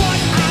for what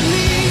I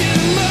need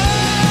and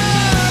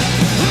more.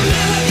 We're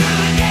never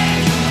gonna get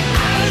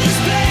out of this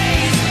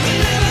place. We're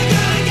never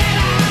gonna get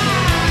out.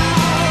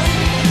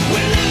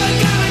 We're never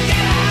gonna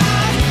get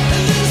out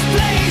of this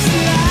place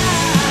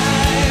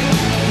alive.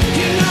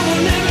 You know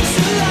we'll never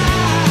survive.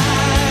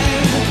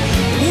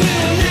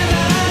 We'll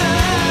never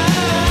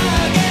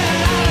get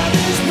out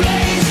of this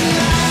place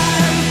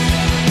alive.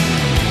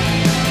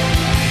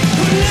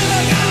 We're never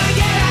gonna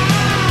get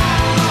out.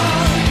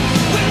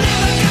 We're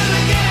never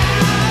gonna get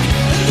out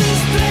of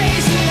this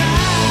place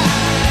alive.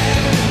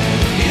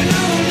 You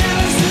know we'll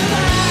never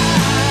survive.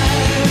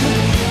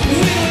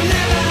 We'll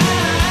never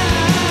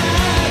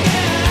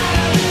get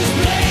out of this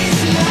place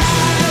alive.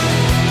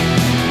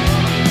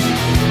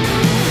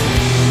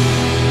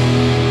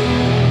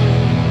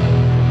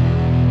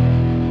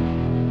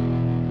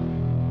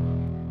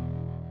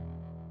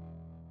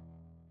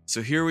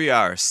 So here we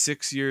are,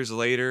 6 years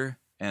later,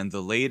 and The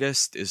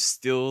Latest is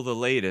still the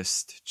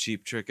latest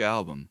Cheap Trick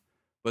album,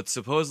 but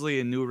supposedly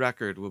a new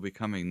record will be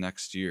coming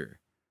next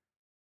year.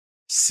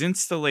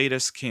 Since The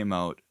Latest came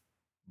out,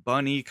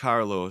 Bunny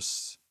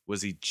Carlos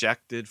was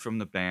ejected from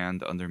the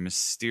band under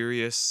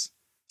mysterious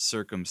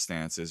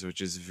circumstances, which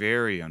is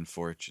very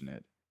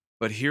unfortunate.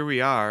 But here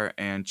we are,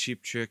 and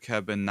Cheap Trick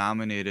have been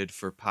nominated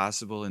for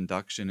possible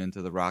induction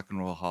into the Rock and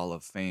Roll Hall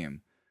of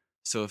Fame.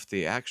 So if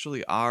they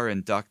actually are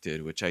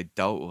inducted, which I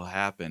doubt will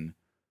happen,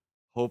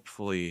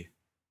 hopefully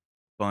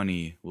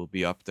Bunny will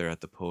be up there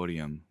at the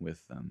podium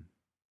with them.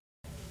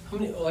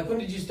 When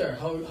did you start?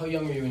 How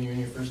young were you when you were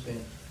in your first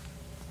band?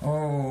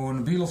 Oh,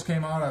 when the Beatles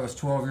came out, I was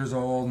 12 years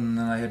old, and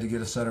then I had to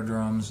get a set of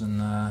drums, and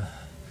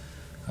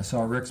I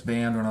saw Rick's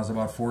band when I was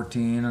about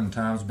 14, and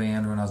Tom's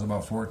band when I was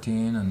about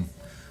 14, and when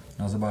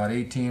I was about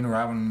 18,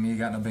 Robin and me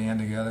got in a band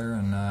together,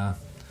 and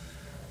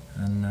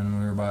then when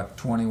we were about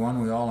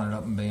 21, we all ended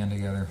up in a band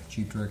together,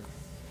 Cheap Trick.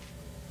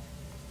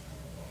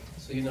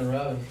 So you know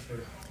Robin for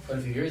quite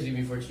a few years,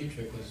 even before Cheap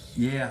Trick was...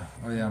 Yeah,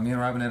 me and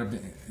Robin had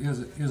he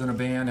was in a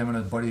band, him and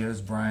his buddy,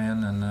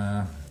 Brian, and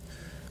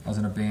I was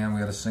in a band.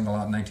 We had a single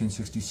out in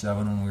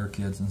 1967 when we were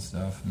kids and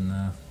stuff,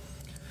 and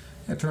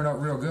it turned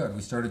out real good.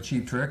 We started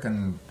Cheap Trick,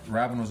 and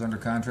Robin was under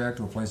contract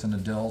to a place in the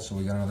Dill, so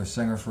we got another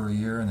singer for a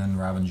year, and then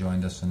Robin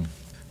joined us, and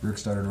Rick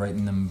started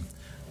writing them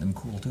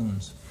cool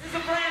tunes.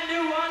 Here's a brand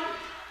new one.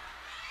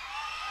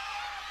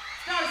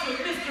 Starts with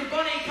Mr.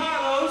 Bunny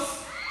Carlos.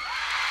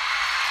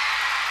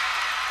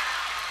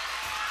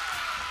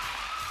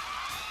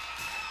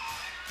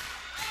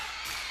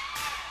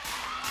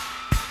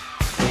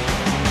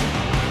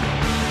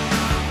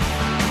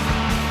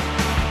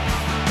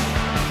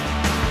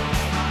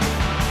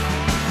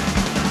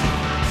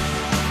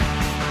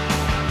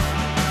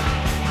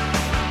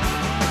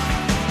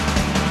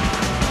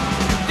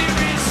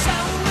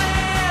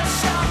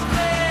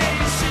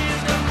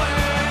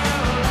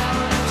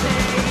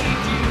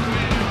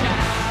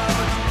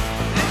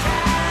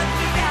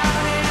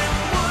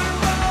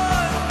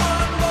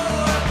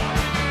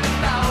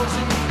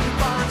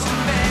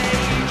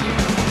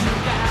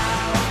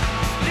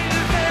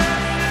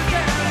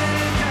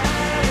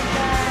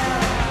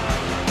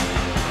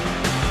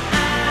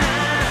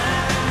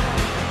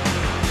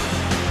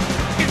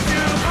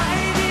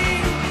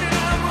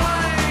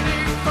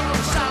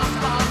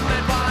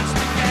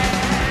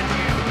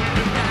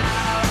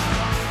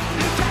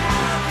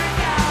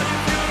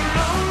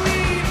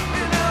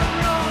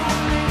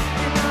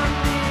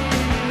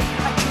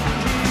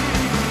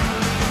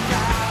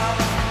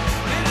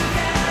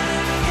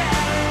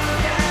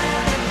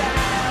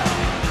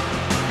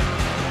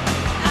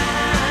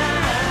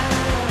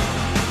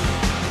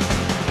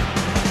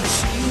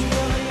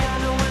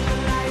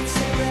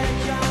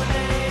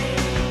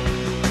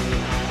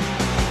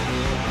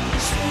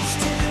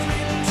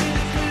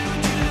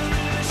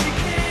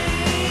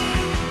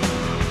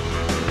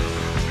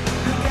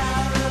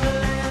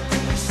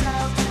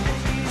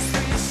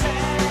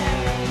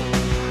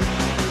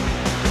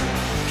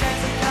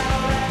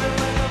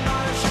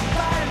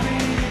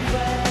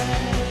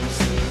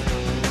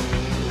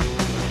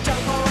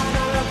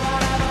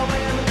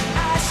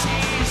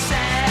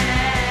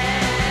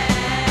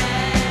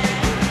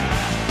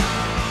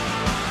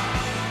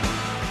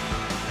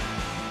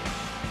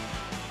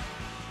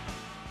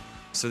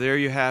 So there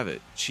you have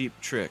it, Cheap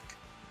Trick.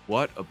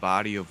 What a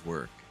body of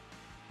work.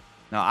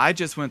 Now, I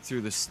just went through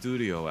the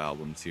studio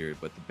albums here,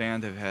 but the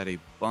band have had a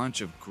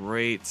bunch of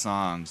great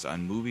songs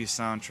on movie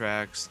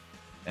soundtracks,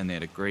 and they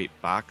had a great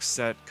box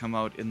set come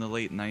out in the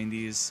late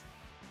 90s.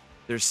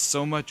 There's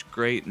so much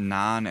great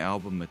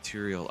non-album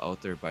material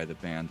out there by the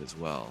band as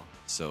well.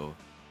 So,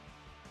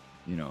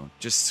 you know,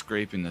 just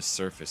scraping the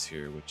surface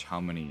here, which how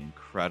many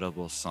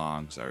incredible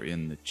songs are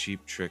in the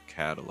Cheap Trick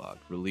catalog,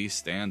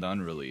 released and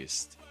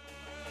unreleased.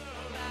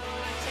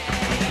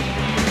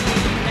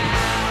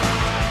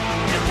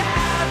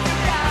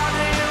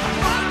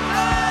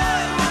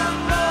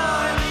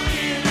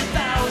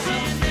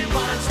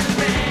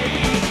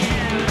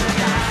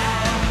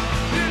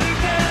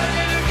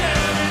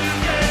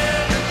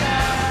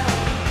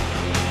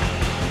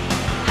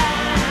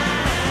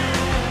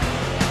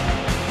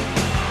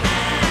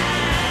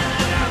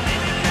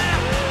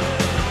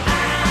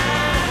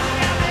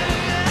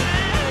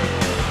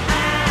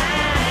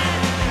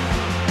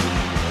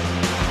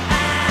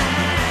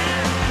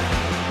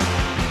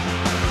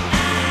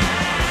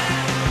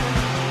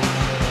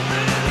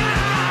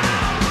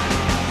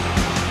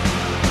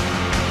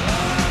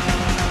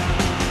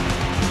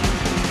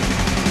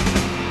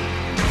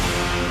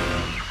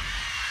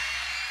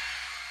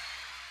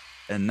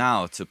 And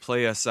now, to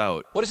play us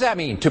out. What does that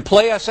mean, to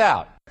play us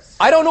out?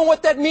 I don't know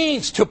what that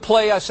means, to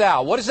play us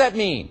out. What does that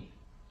mean?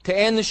 To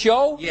end the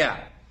show? Yeah.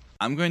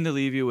 I'm going to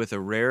leave you with a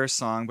rare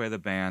song by the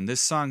band. This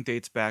song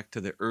dates back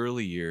to the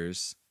early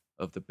years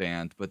of the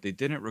band, but they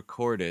didn't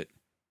record it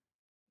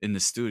in the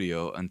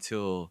studio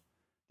until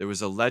there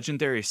was a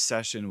legendary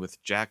session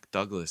with Jack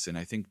Douglas in,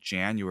 I think,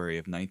 January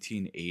of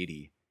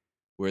 1980,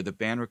 where the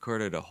band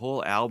recorded a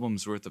whole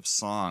album's worth of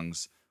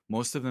songs,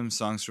 most of them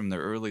songs from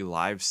their early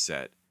live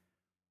set.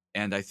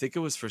 And I think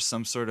it was for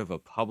some sort of a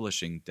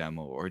publishing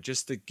demo or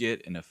just to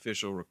get an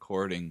official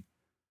recording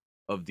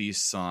of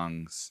these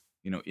songs,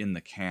 you know, in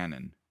the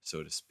canon,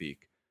 so to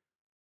speak.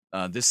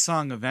 This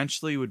song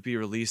eventually would be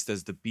released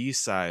as the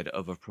B-side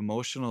of a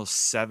promotional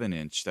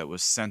 7-inch that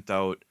was sent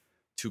out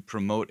to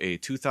promote a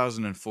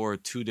 2004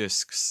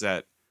 2-disc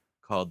set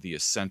called The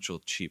Essential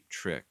Cheap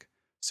Trick.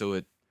 So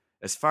it,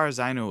 as far as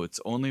I know, it's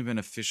only been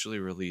officially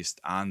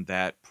released on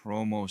that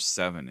promo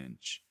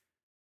 7-inch.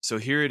 So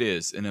here it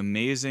is, an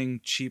amazing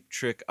Cheap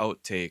Trick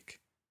outtake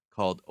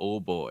called Oh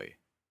Boy.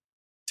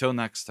 Till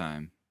next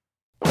time.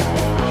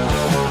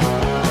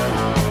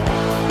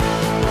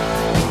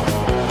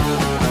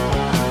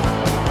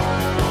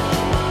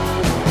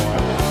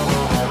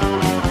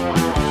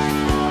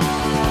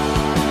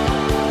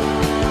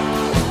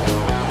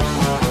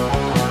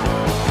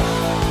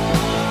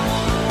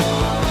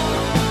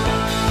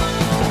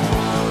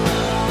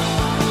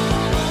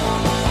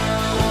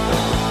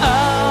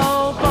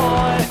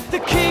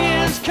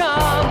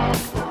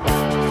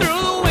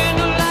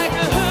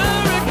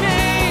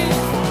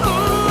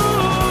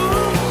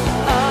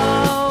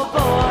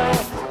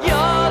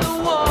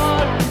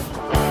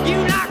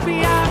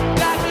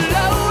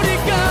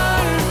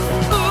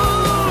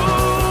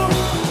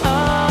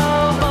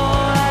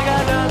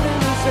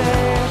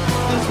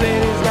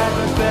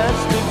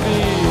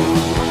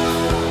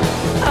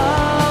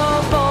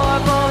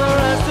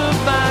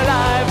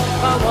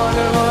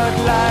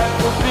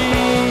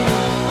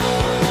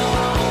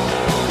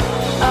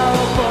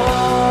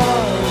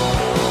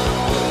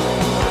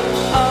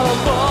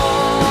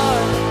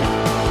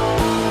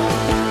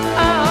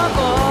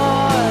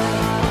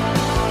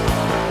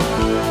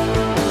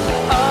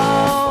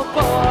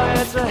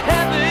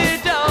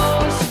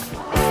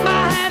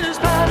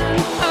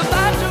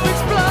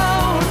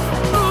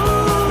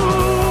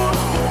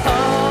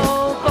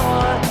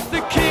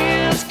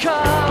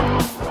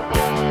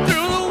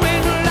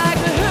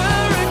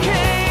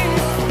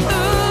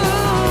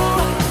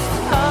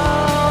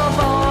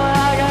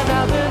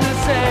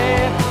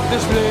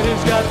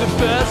 the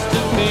best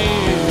of me.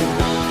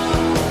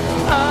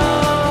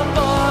 Oh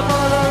boy,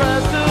 for the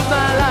rest of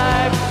my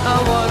life, I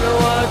wonder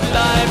what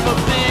life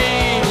will be.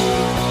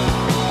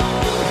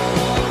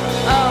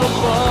 Oh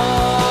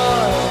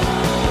boy,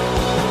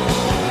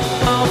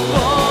 oh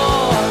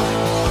boy,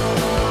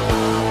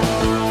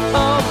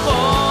 oh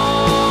boy.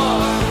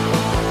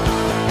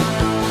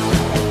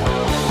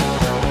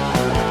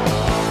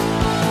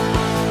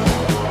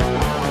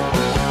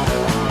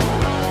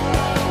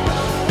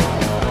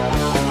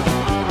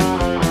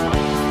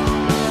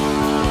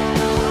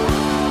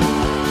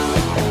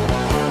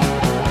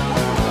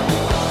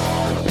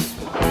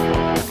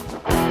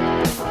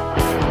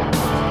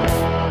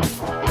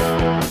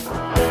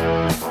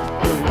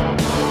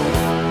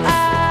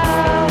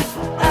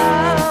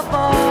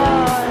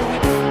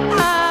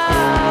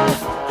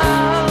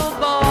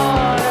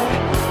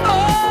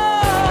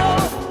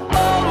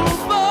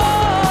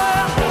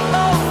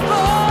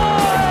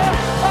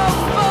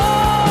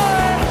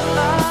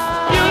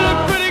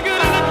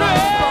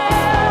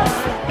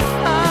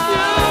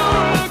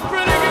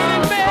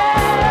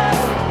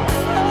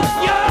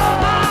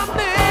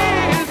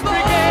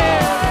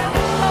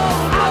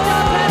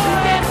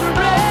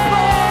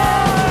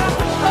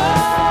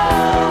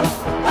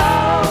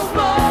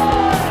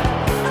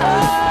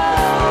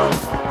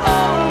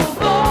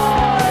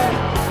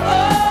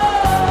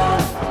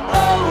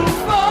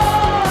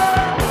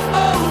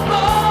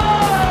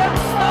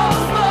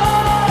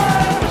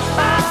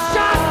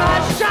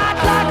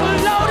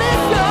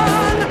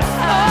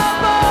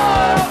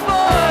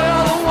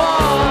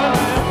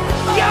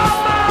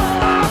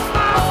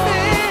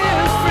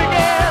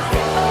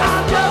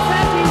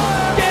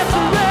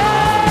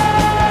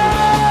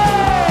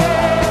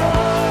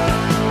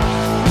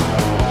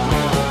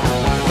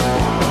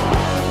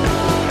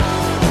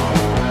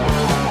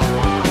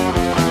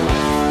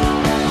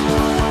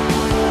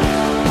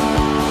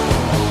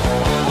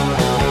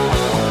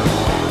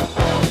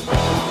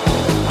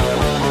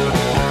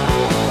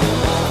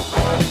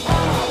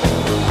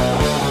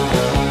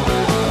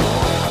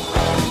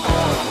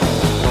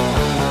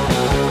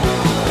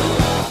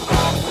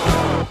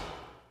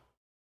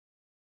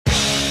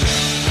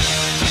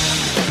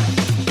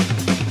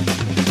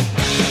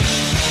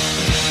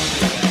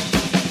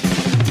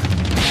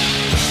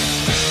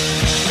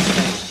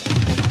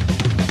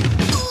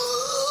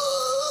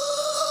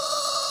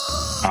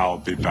 I'll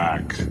be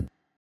back.